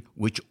history,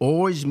 which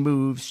always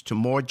moves to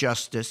more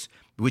justice,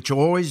 which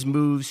always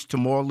moves to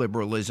more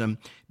liberalism.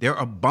 There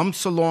are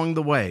bumps along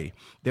the way.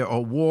 There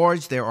are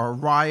wars, there are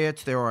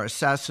riots, there are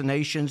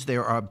assassinations,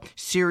 there are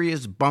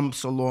serious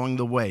bumps along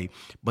the way.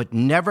 But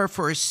never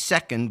for a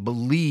second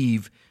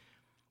believe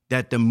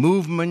that the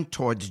movement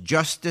towards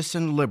justice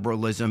and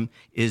liberalism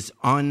is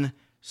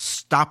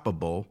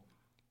unstoppable,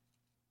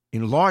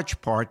 in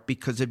large part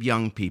because of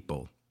young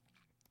people.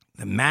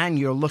 The man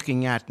you're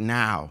looking at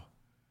now,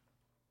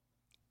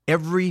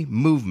 every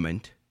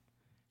movement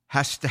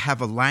has to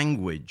have a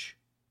language,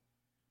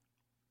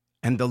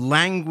 and the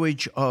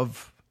language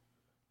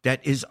that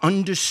is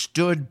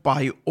understood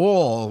by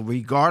all,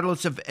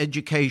 regardless of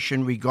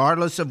education,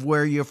 regardless of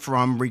where you're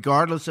from,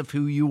 regardless of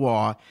who you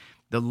are,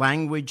 the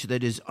language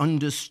that is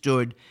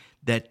understood,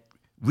 that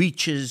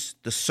reaches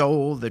the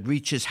soul, that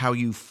reaches how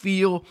you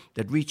feel,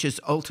 that reaches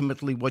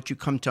ultimately what you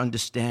come to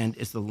understand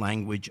is the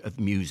language of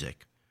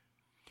music.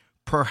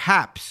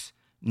 Perhaps,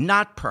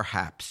 not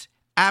perhaps,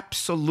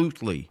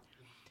 absolutely,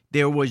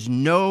 there was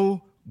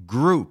no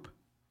group,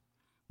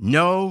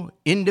 no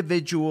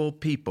individual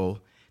people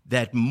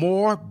that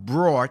more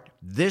brought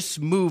this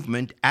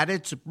movement at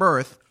its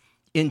birth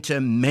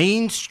into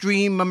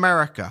mainstream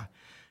America.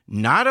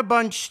 Not a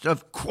bunch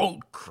of,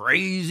 quote,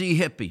 crazy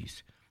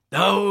hippies.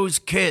 Those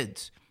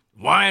kids,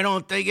 why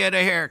don't they get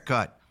a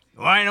haircut?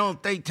 Why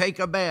don't they take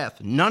a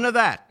bath? None of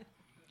that.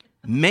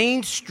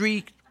 Main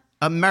Street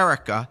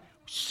America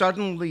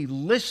suddenly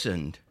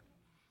listened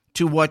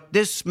to what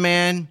this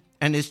man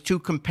and his 2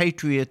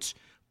 compatriots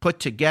put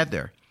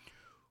together.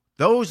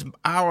 Those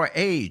our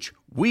age,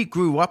 we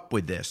grew up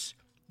with this.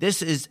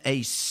 This is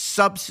a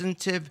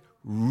substantive,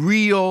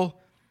 real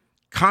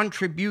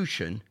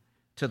contribution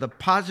to the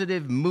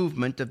positive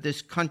movement of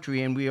this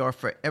country, and we are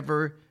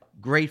forever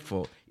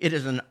grateful. It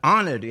is an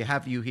honor to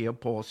have you here,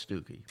 Paul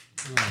Stookey.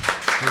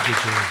 Thank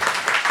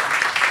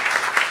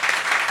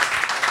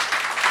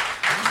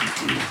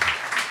you,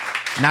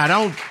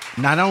 Now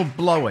don't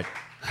blow it.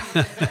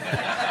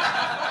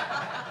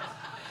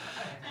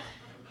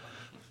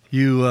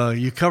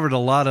 You covered a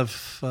lot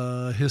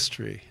of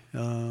history.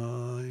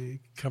 You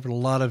covered a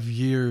lot of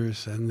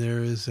years, and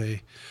there's an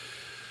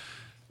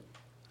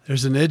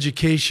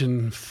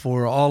education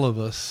for all of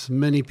us.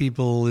 Many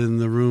people in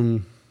the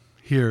room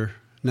here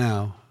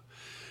now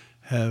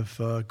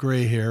have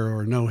gray hair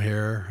or no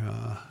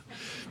hair,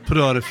 put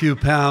on a few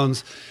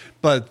pounds,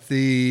 but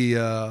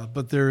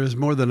there is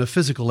more than a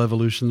physical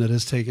evolution that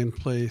has taken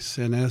place.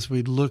 And as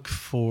we look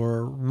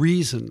for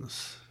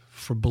reasons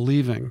for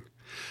believing,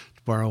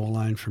 to borrow a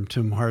line from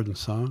Tim Hardin's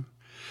song,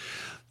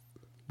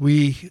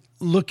 we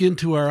look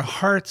into our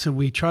hearts and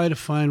we try to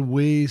find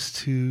ways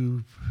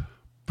to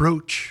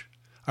broach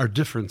our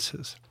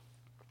differences.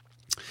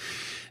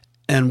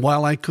 And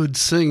while I could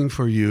sing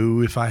for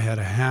you if I had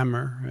a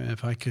hammer,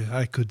 if I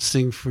could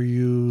sing for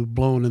you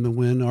Blowing in the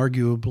Wind,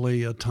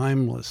 arguably a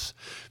timeless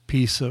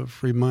piece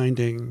of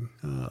reminding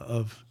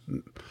of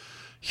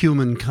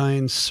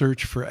humankind's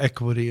search for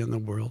equity in the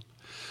world.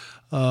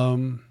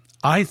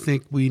 I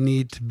think we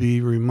need to be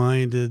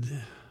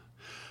reminded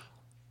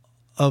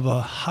of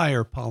a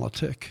higher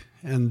politic,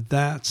 and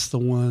that's the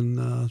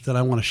one that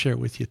I want to share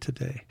with you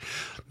today.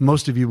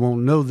 Most of you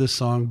won't know this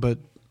song, but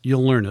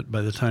you'll learn it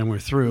by the time we're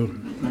through.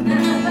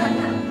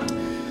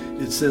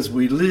 It says,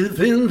 we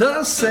live in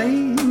the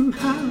same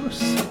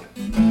house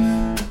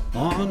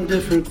on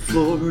different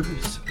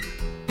floors,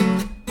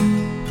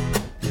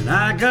 and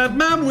I got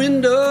my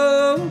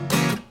window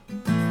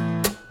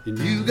and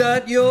you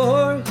got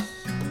yours.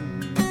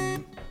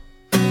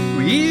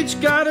 We each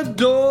got a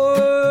door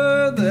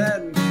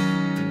that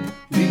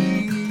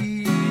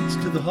leads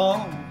to the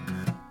hall,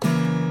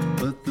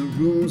 but the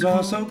rooms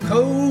are so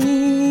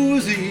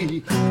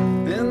cozy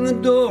and the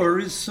door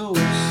is so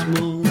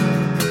small.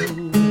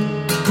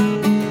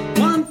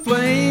 One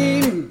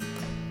flame,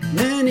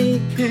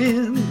 many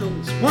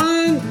candles,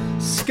 one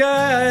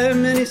sky,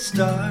 many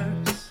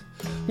stars,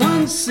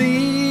 one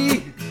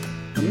sea,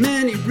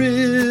 many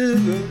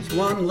rivers,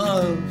 one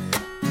love,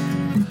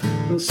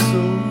 and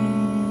so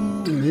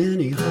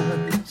many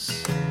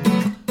hearts.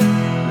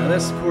 Now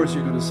that's the chorus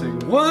you're going to sing.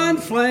 One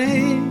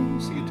flame,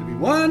 sing it to me.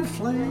 One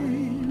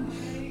flame,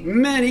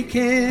 many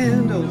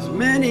candles,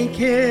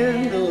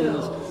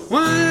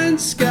 one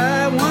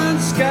sky,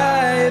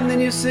 and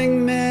then you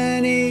sing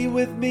many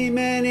with me,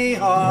 many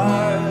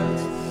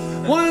hearts.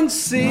 One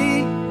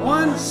sea,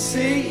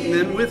 and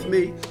then with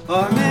me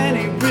are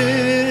many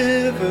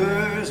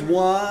rivers.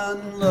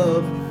 One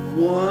love,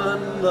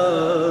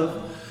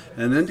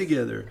 and then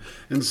together.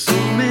 And so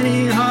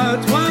many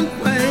hearts, one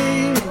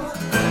flame,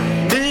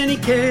 many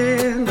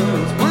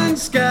candles, one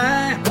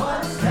sky,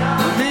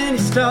 many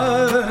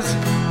stars.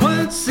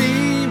 One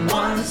sea,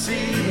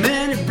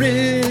 many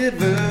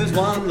rivers.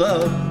 One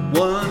love,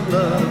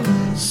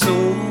 so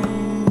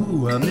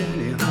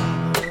many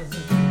hearts.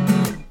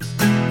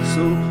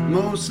 So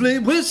mostly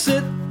we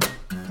sit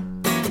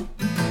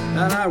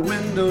at our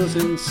windows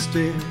and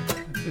stare.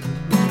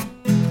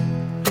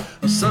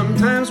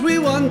 Sometimes we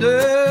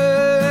wonder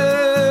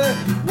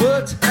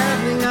what's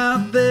happening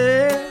out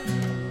there.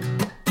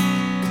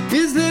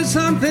 Is there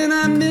something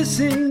I'm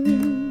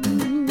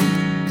missing?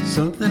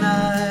 Something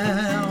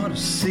I ought to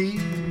see?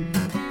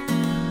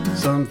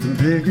 Something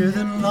bigger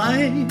than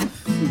life?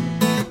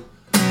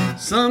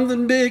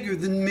 Something bigger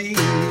than me?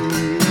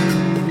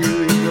 Here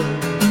we go.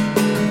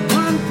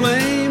 One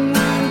flame,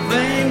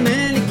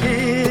 many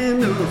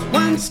candles.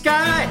 One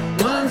sky,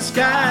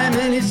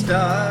 many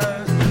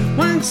stars.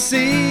 One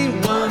sea,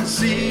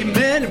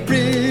 many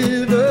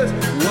rivers.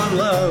 One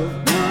love,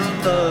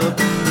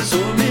 so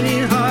many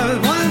hearts.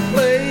 One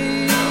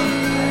flame,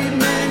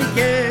 many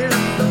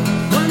candles.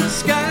 One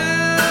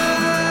sky,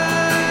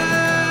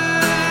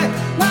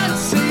 one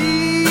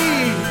sea,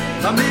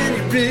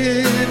 many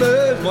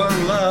rivers. One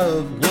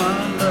love,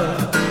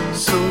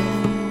 so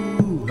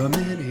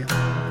many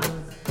hearts.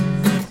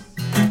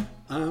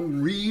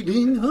 I'm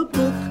reading a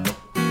book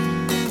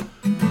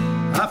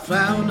I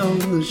found on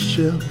the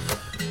shelf.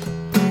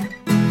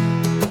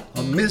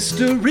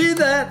 Mystery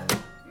that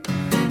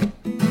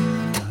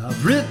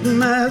I've written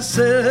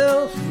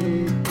myself.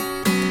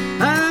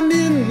 I'm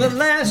in the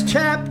last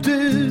chapter.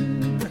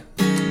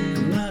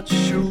 I'm not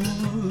sure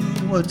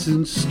what's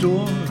in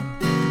store,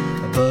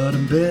 but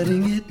I'm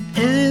betting it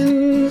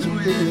ends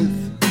with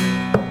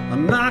a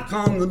knock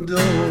on the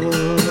door.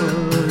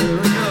 Here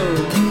we go.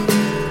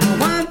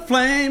 One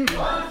flame,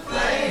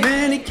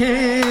 many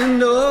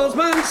candles,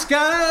 one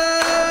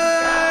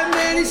sky,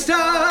 many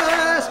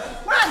stars.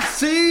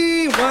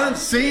 One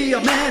sea,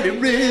 many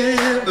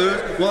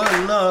rivers.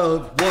 One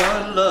love,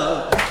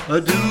 I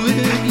do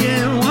it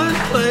again. One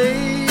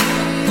flame,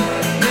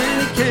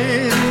 many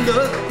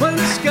candles. One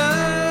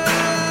sky,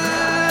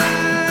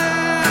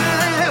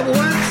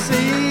 one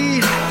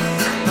sea,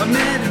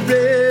 many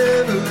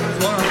rivers.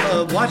 One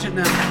love, watch it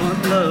now.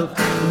 One love,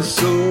 and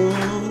so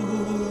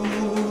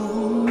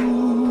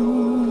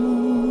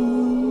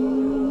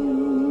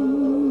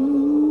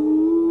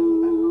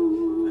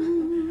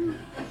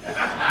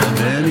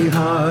many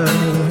hearts.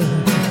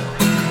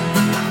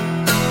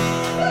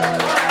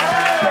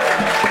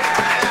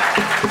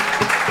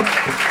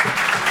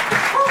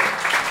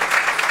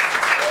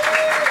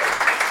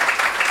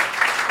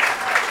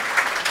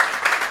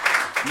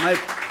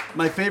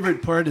 My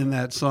favorite part in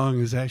that song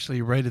is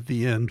actually right at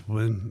the end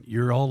when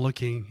you're all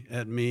looking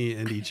at me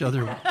and each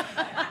other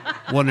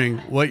wondering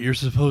what you're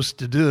supposed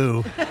to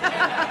do.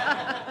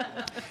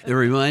 It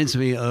reminds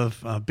me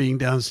of being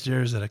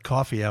downstairs at a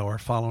coffee hour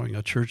following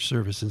a church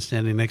service and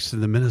standing next to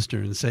the minister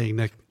and saying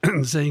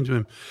to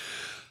him,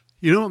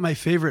 "You know what my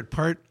favorite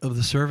part of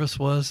the service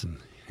was?" And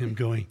him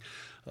going,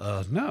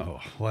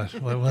 "No, what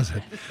was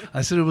it?"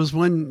 I said, "It was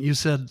when you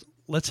said,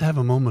 'Let's have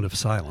a moment of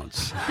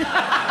silence.'"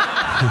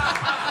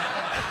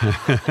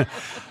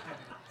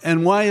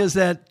 And why is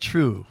that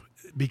true?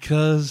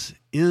 Because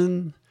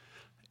in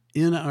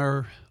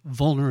our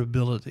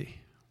vulnerability,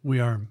 we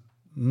are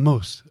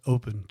most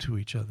open to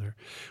each other.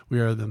 We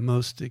are the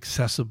most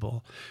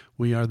accessible.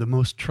 We are the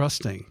most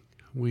trusting.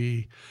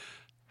 We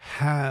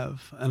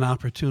have an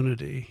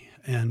opportunity,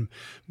 and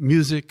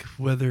music,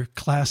 whether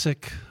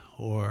classic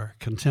or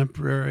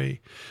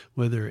contemporary,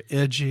 whether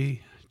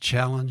edgy,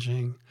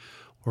 challenging,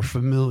 or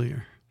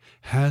familiar,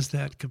 has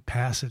that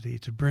capacity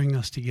to bring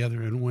us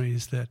together in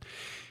ways that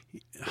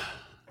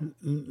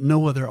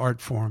no other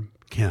art form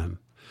can.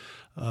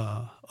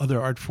 Other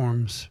art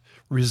forms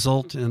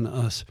result in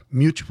us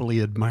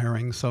mutually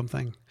admiring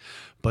something,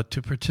 but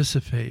to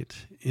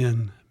participate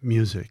in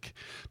music,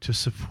 to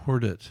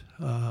support it,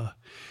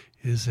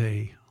 is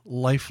a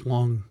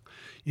lifelong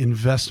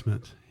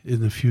investment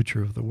in the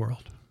future of the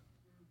world.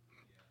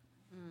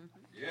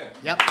 Yeah.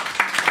 Yep.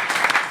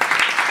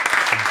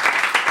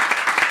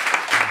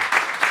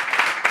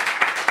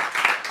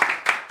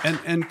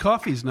 And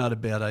coffee's not a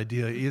bad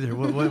idea either.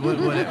 What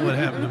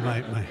happened to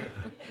my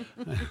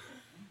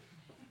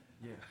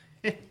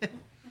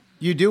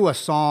You do a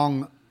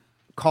song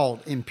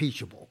called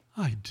Impeachable.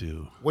 I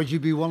do. Would you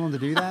be willing to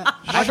do that?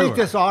 I think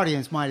this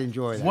audience might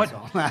enjoy that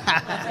song.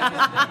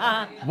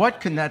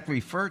 What can that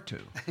refer to?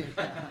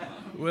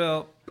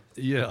 Well,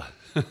 yeah.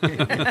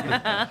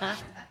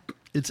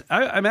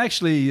 I'm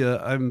actually,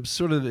 I'm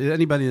sort of,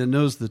 anybody that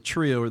knows the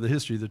trio or the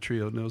history of the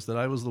trio knows that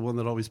I was the one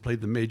that always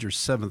played the major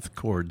seventh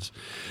chords.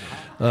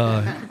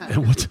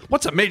 And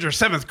what's a major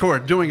seventh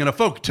chord doing in a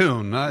folk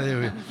tune?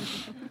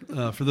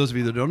 For those of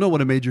you that don't know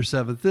what a major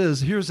seventh is,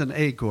 here's an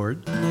A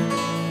chord.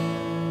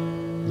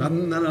 La,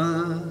 la,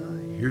 la.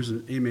 Here's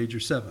an A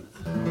major seventh.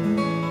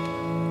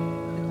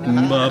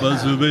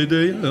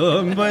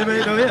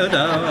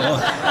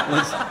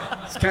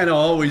 It's kind of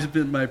always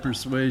been my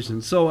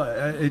persuasion. So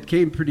it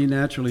came pretty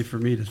naturally for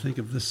me to think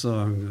of this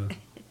song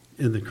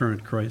in the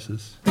current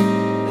crisis.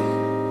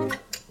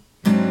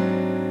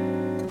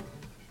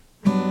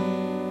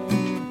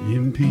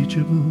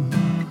 Impeachable,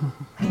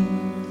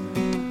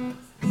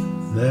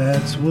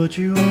 that's what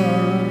you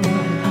are.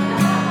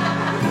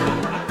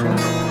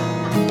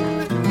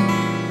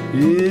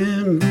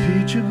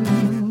 Impeachable,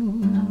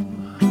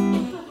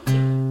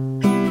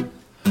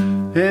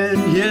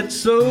 and yet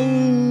so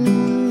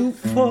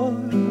far.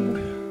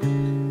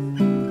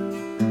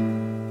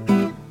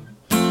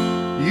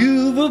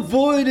 You've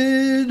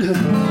avoided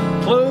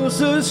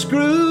closer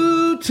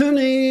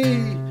scrutiny,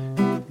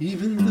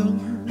 even though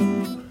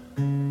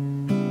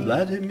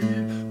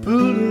Vladimir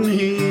Putin,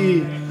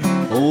 he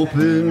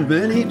opened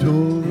many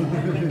doors.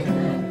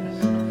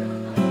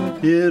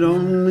 It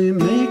only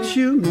makes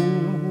you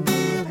more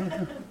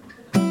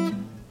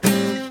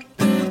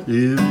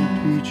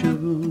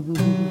impeachable.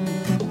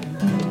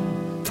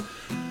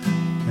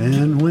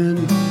 And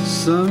when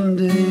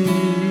someday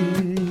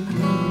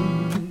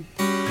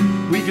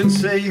we can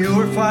say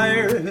you're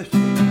fired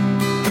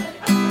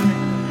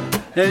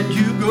and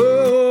you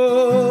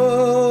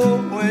go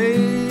away,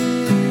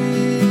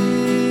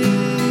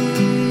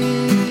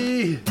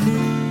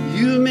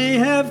 you may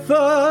have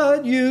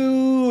thought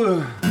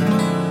you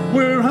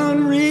were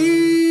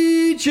unreachable,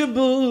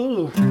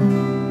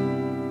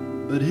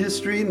 but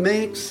history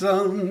makes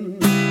some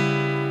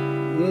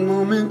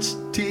moments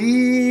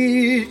teachable.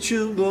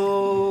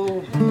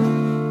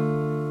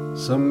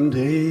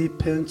 Someday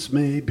Pence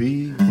may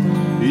be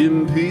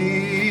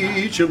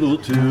impeachable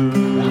too.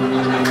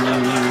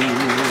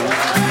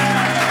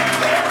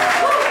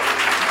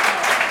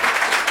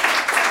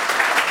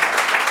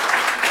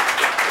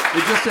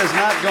 It just has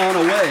not gone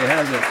away,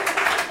 has it?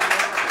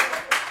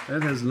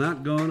 It has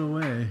not gone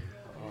away.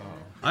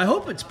 I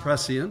hope it's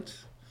prescient.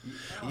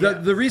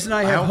 The reason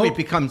I have hope it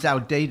becomes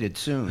outdated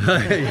soon.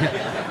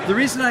 The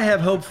reason I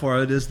have hope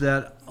for it is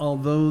that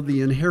although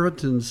the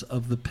inheritance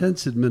of the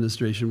Pence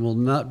administration will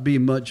not be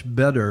much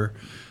better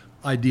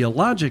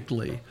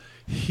ideologically,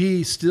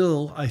 he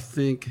still, I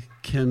think,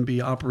 can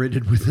be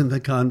operated within the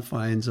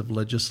confines of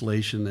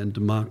legislation and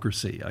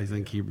democracy. I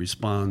think he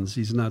responds.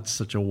 He's not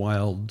such a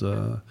wild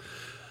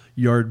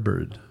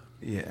yardbird.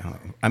 Yeah,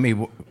 I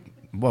mean,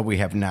 what we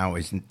have now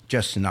is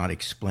just not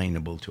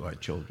explainable to our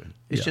children.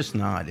 It's just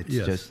not. It's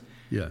just...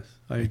 Yes,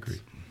 I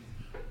agree.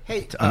 Hey,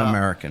 it's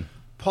un-American.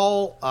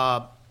 Paul,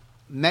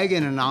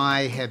 Megan and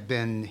I have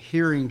been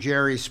hearing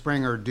Jerry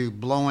Springer do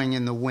Blowing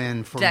in the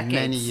Wind for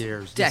many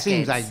years. It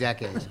seems like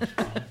decades.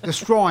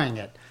 Destroying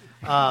it.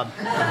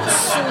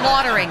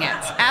 Slaughtering it.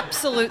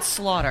 Absolute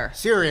slaughter.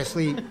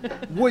 Seriously,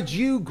 would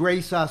you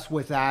grace us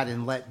with that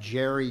and let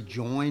Jerry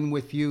join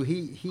with you?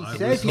 He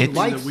says he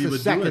likes the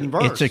second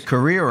verse. It's a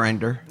career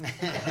ender.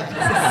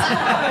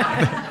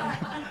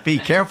 Be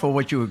careful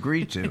what you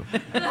agree to.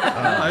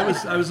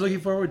 I was looking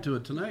forward to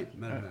it tonight.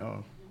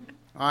 All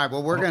right,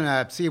 well, we're going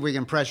to see if we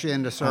can press you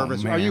into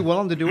service. Are you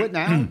willing to do it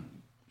now?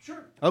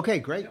 Sure. Okay,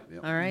 great.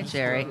 All right,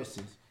 Jerry.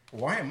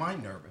 Why am I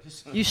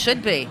nervous? You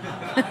should be.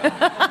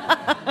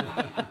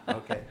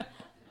 Okay.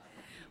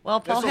 Well,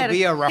 Paul had a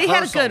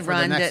good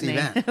run, didn't he?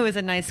 It was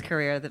a nice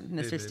career that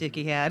Mr.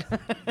 Stookey had.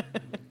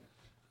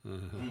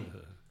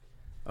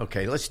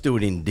 Okay, let's do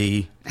it in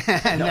D.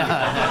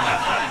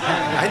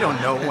 I don't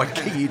know what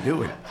key you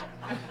do it.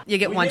 You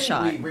get one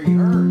shot. Here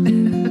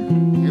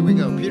we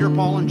go. Peter,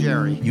 Paul, and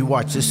Jerry. You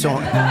watch this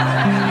song.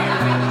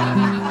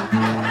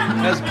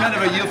 Has kind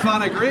of a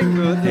euphonic ring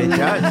to it. It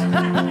does.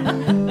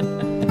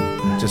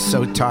 I'm just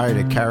so tired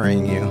of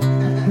carrying you.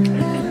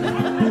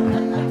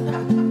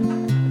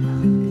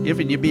 If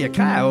you be a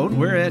coyote,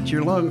 we're at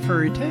your long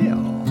furry tail.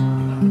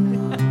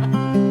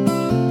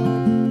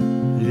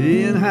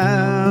 In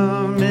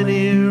how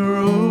many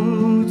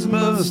roads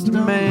must a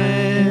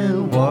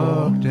man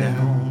walk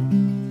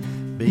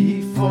down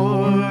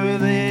before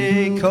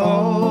they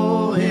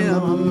call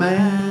him a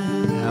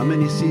man? How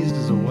many seas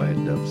does a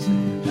white dove sail?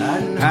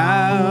 And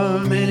how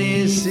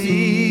many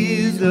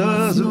seas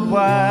does a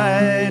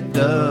white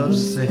dove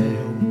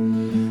sail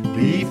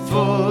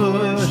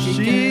before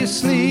she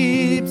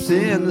sleeps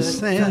in the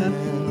sand?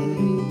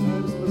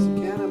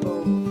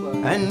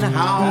 And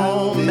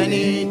how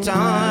many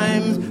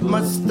times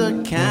must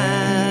the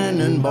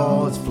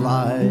cannonballs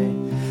fly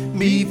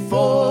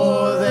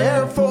before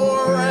they're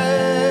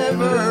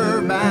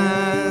forever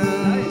banned?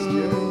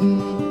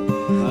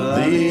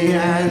 The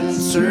answer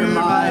answer,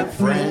 my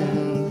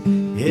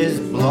friend, is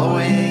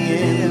blowing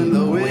in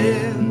the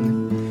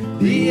wind.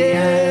 The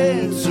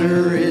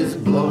answer is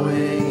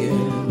blowing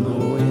in the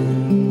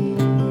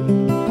wind.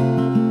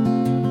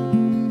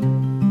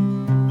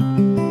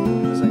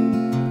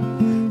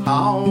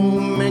 How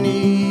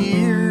many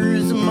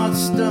years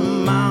must a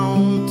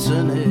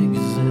mountain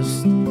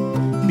exist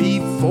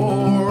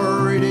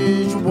before it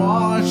is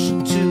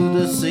washed to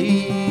the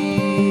sea?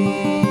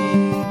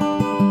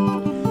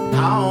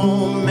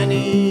 How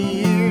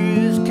many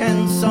years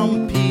can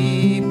some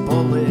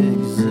people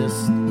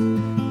exist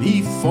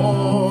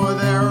before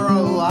they're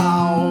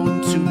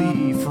allowed to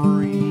be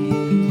free?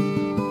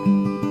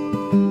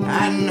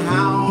 And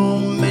how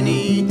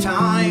many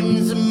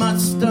times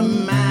must a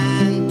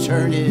man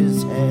turn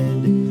his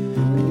head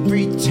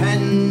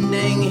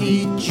pretending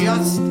he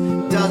just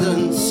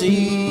doesn't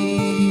see?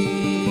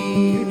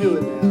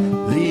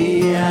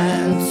 The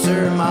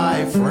answer,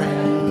 my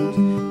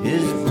friend,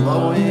 is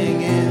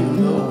blowing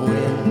in the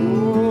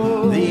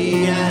wind.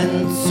 The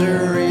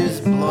answer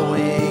is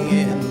blowing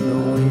in the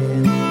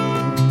wind.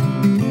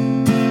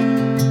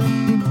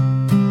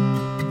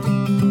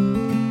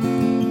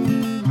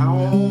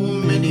 How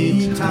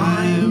many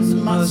times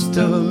must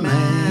a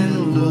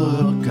man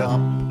look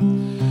up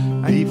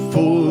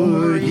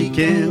before he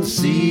can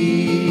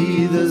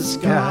see the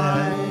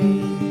sky?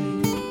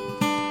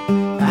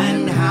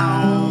 And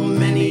how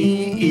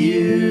many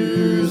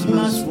ears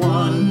must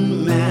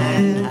one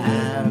man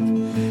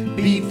have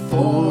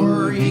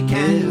before he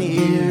can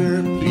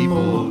hear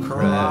people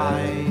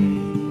cry?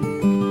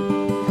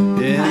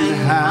 And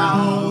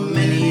how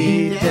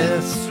many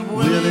deaths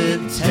will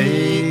it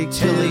take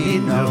till he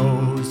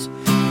knows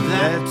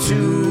that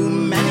too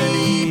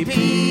many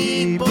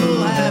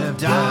people have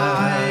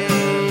died?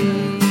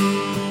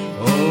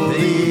 Oh,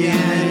 the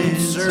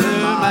answer,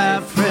 my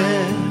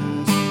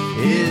friend,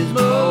 is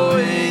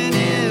blowing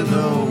in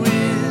the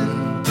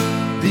wind.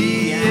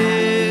 The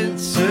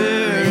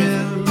answer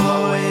is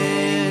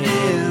blowing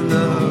in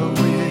the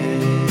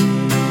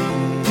wind.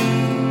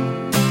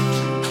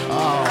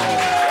 Oh.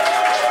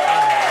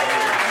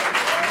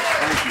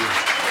 Thank you.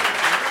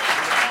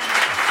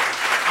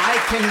 I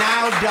can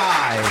now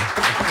die.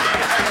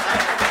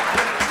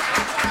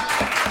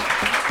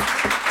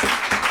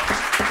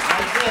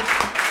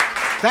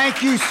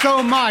 Thank you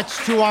so much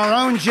to our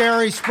own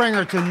Jerry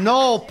Springer, to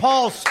Noel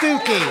Paul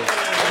Stookey.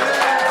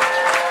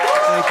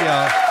 Thank you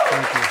all.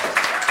 Thank you.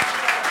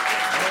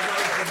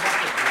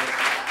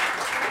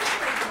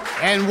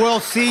 And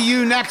we'll see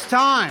you next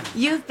time.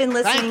 You've been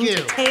listening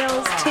to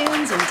Tales,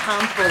 Tunes, and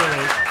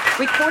Tomfoolery,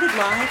 recorded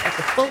live at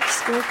the Folk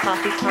School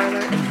Coffee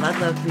Parlor in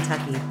Ludlow,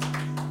 Kentucky.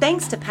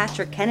 Thanks to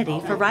Patrick Kennedy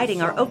for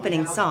writing our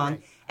opening song,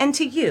 and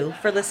to you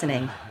for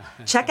listening.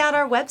 Check out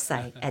our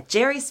website at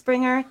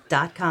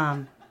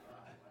jerryspringer.com.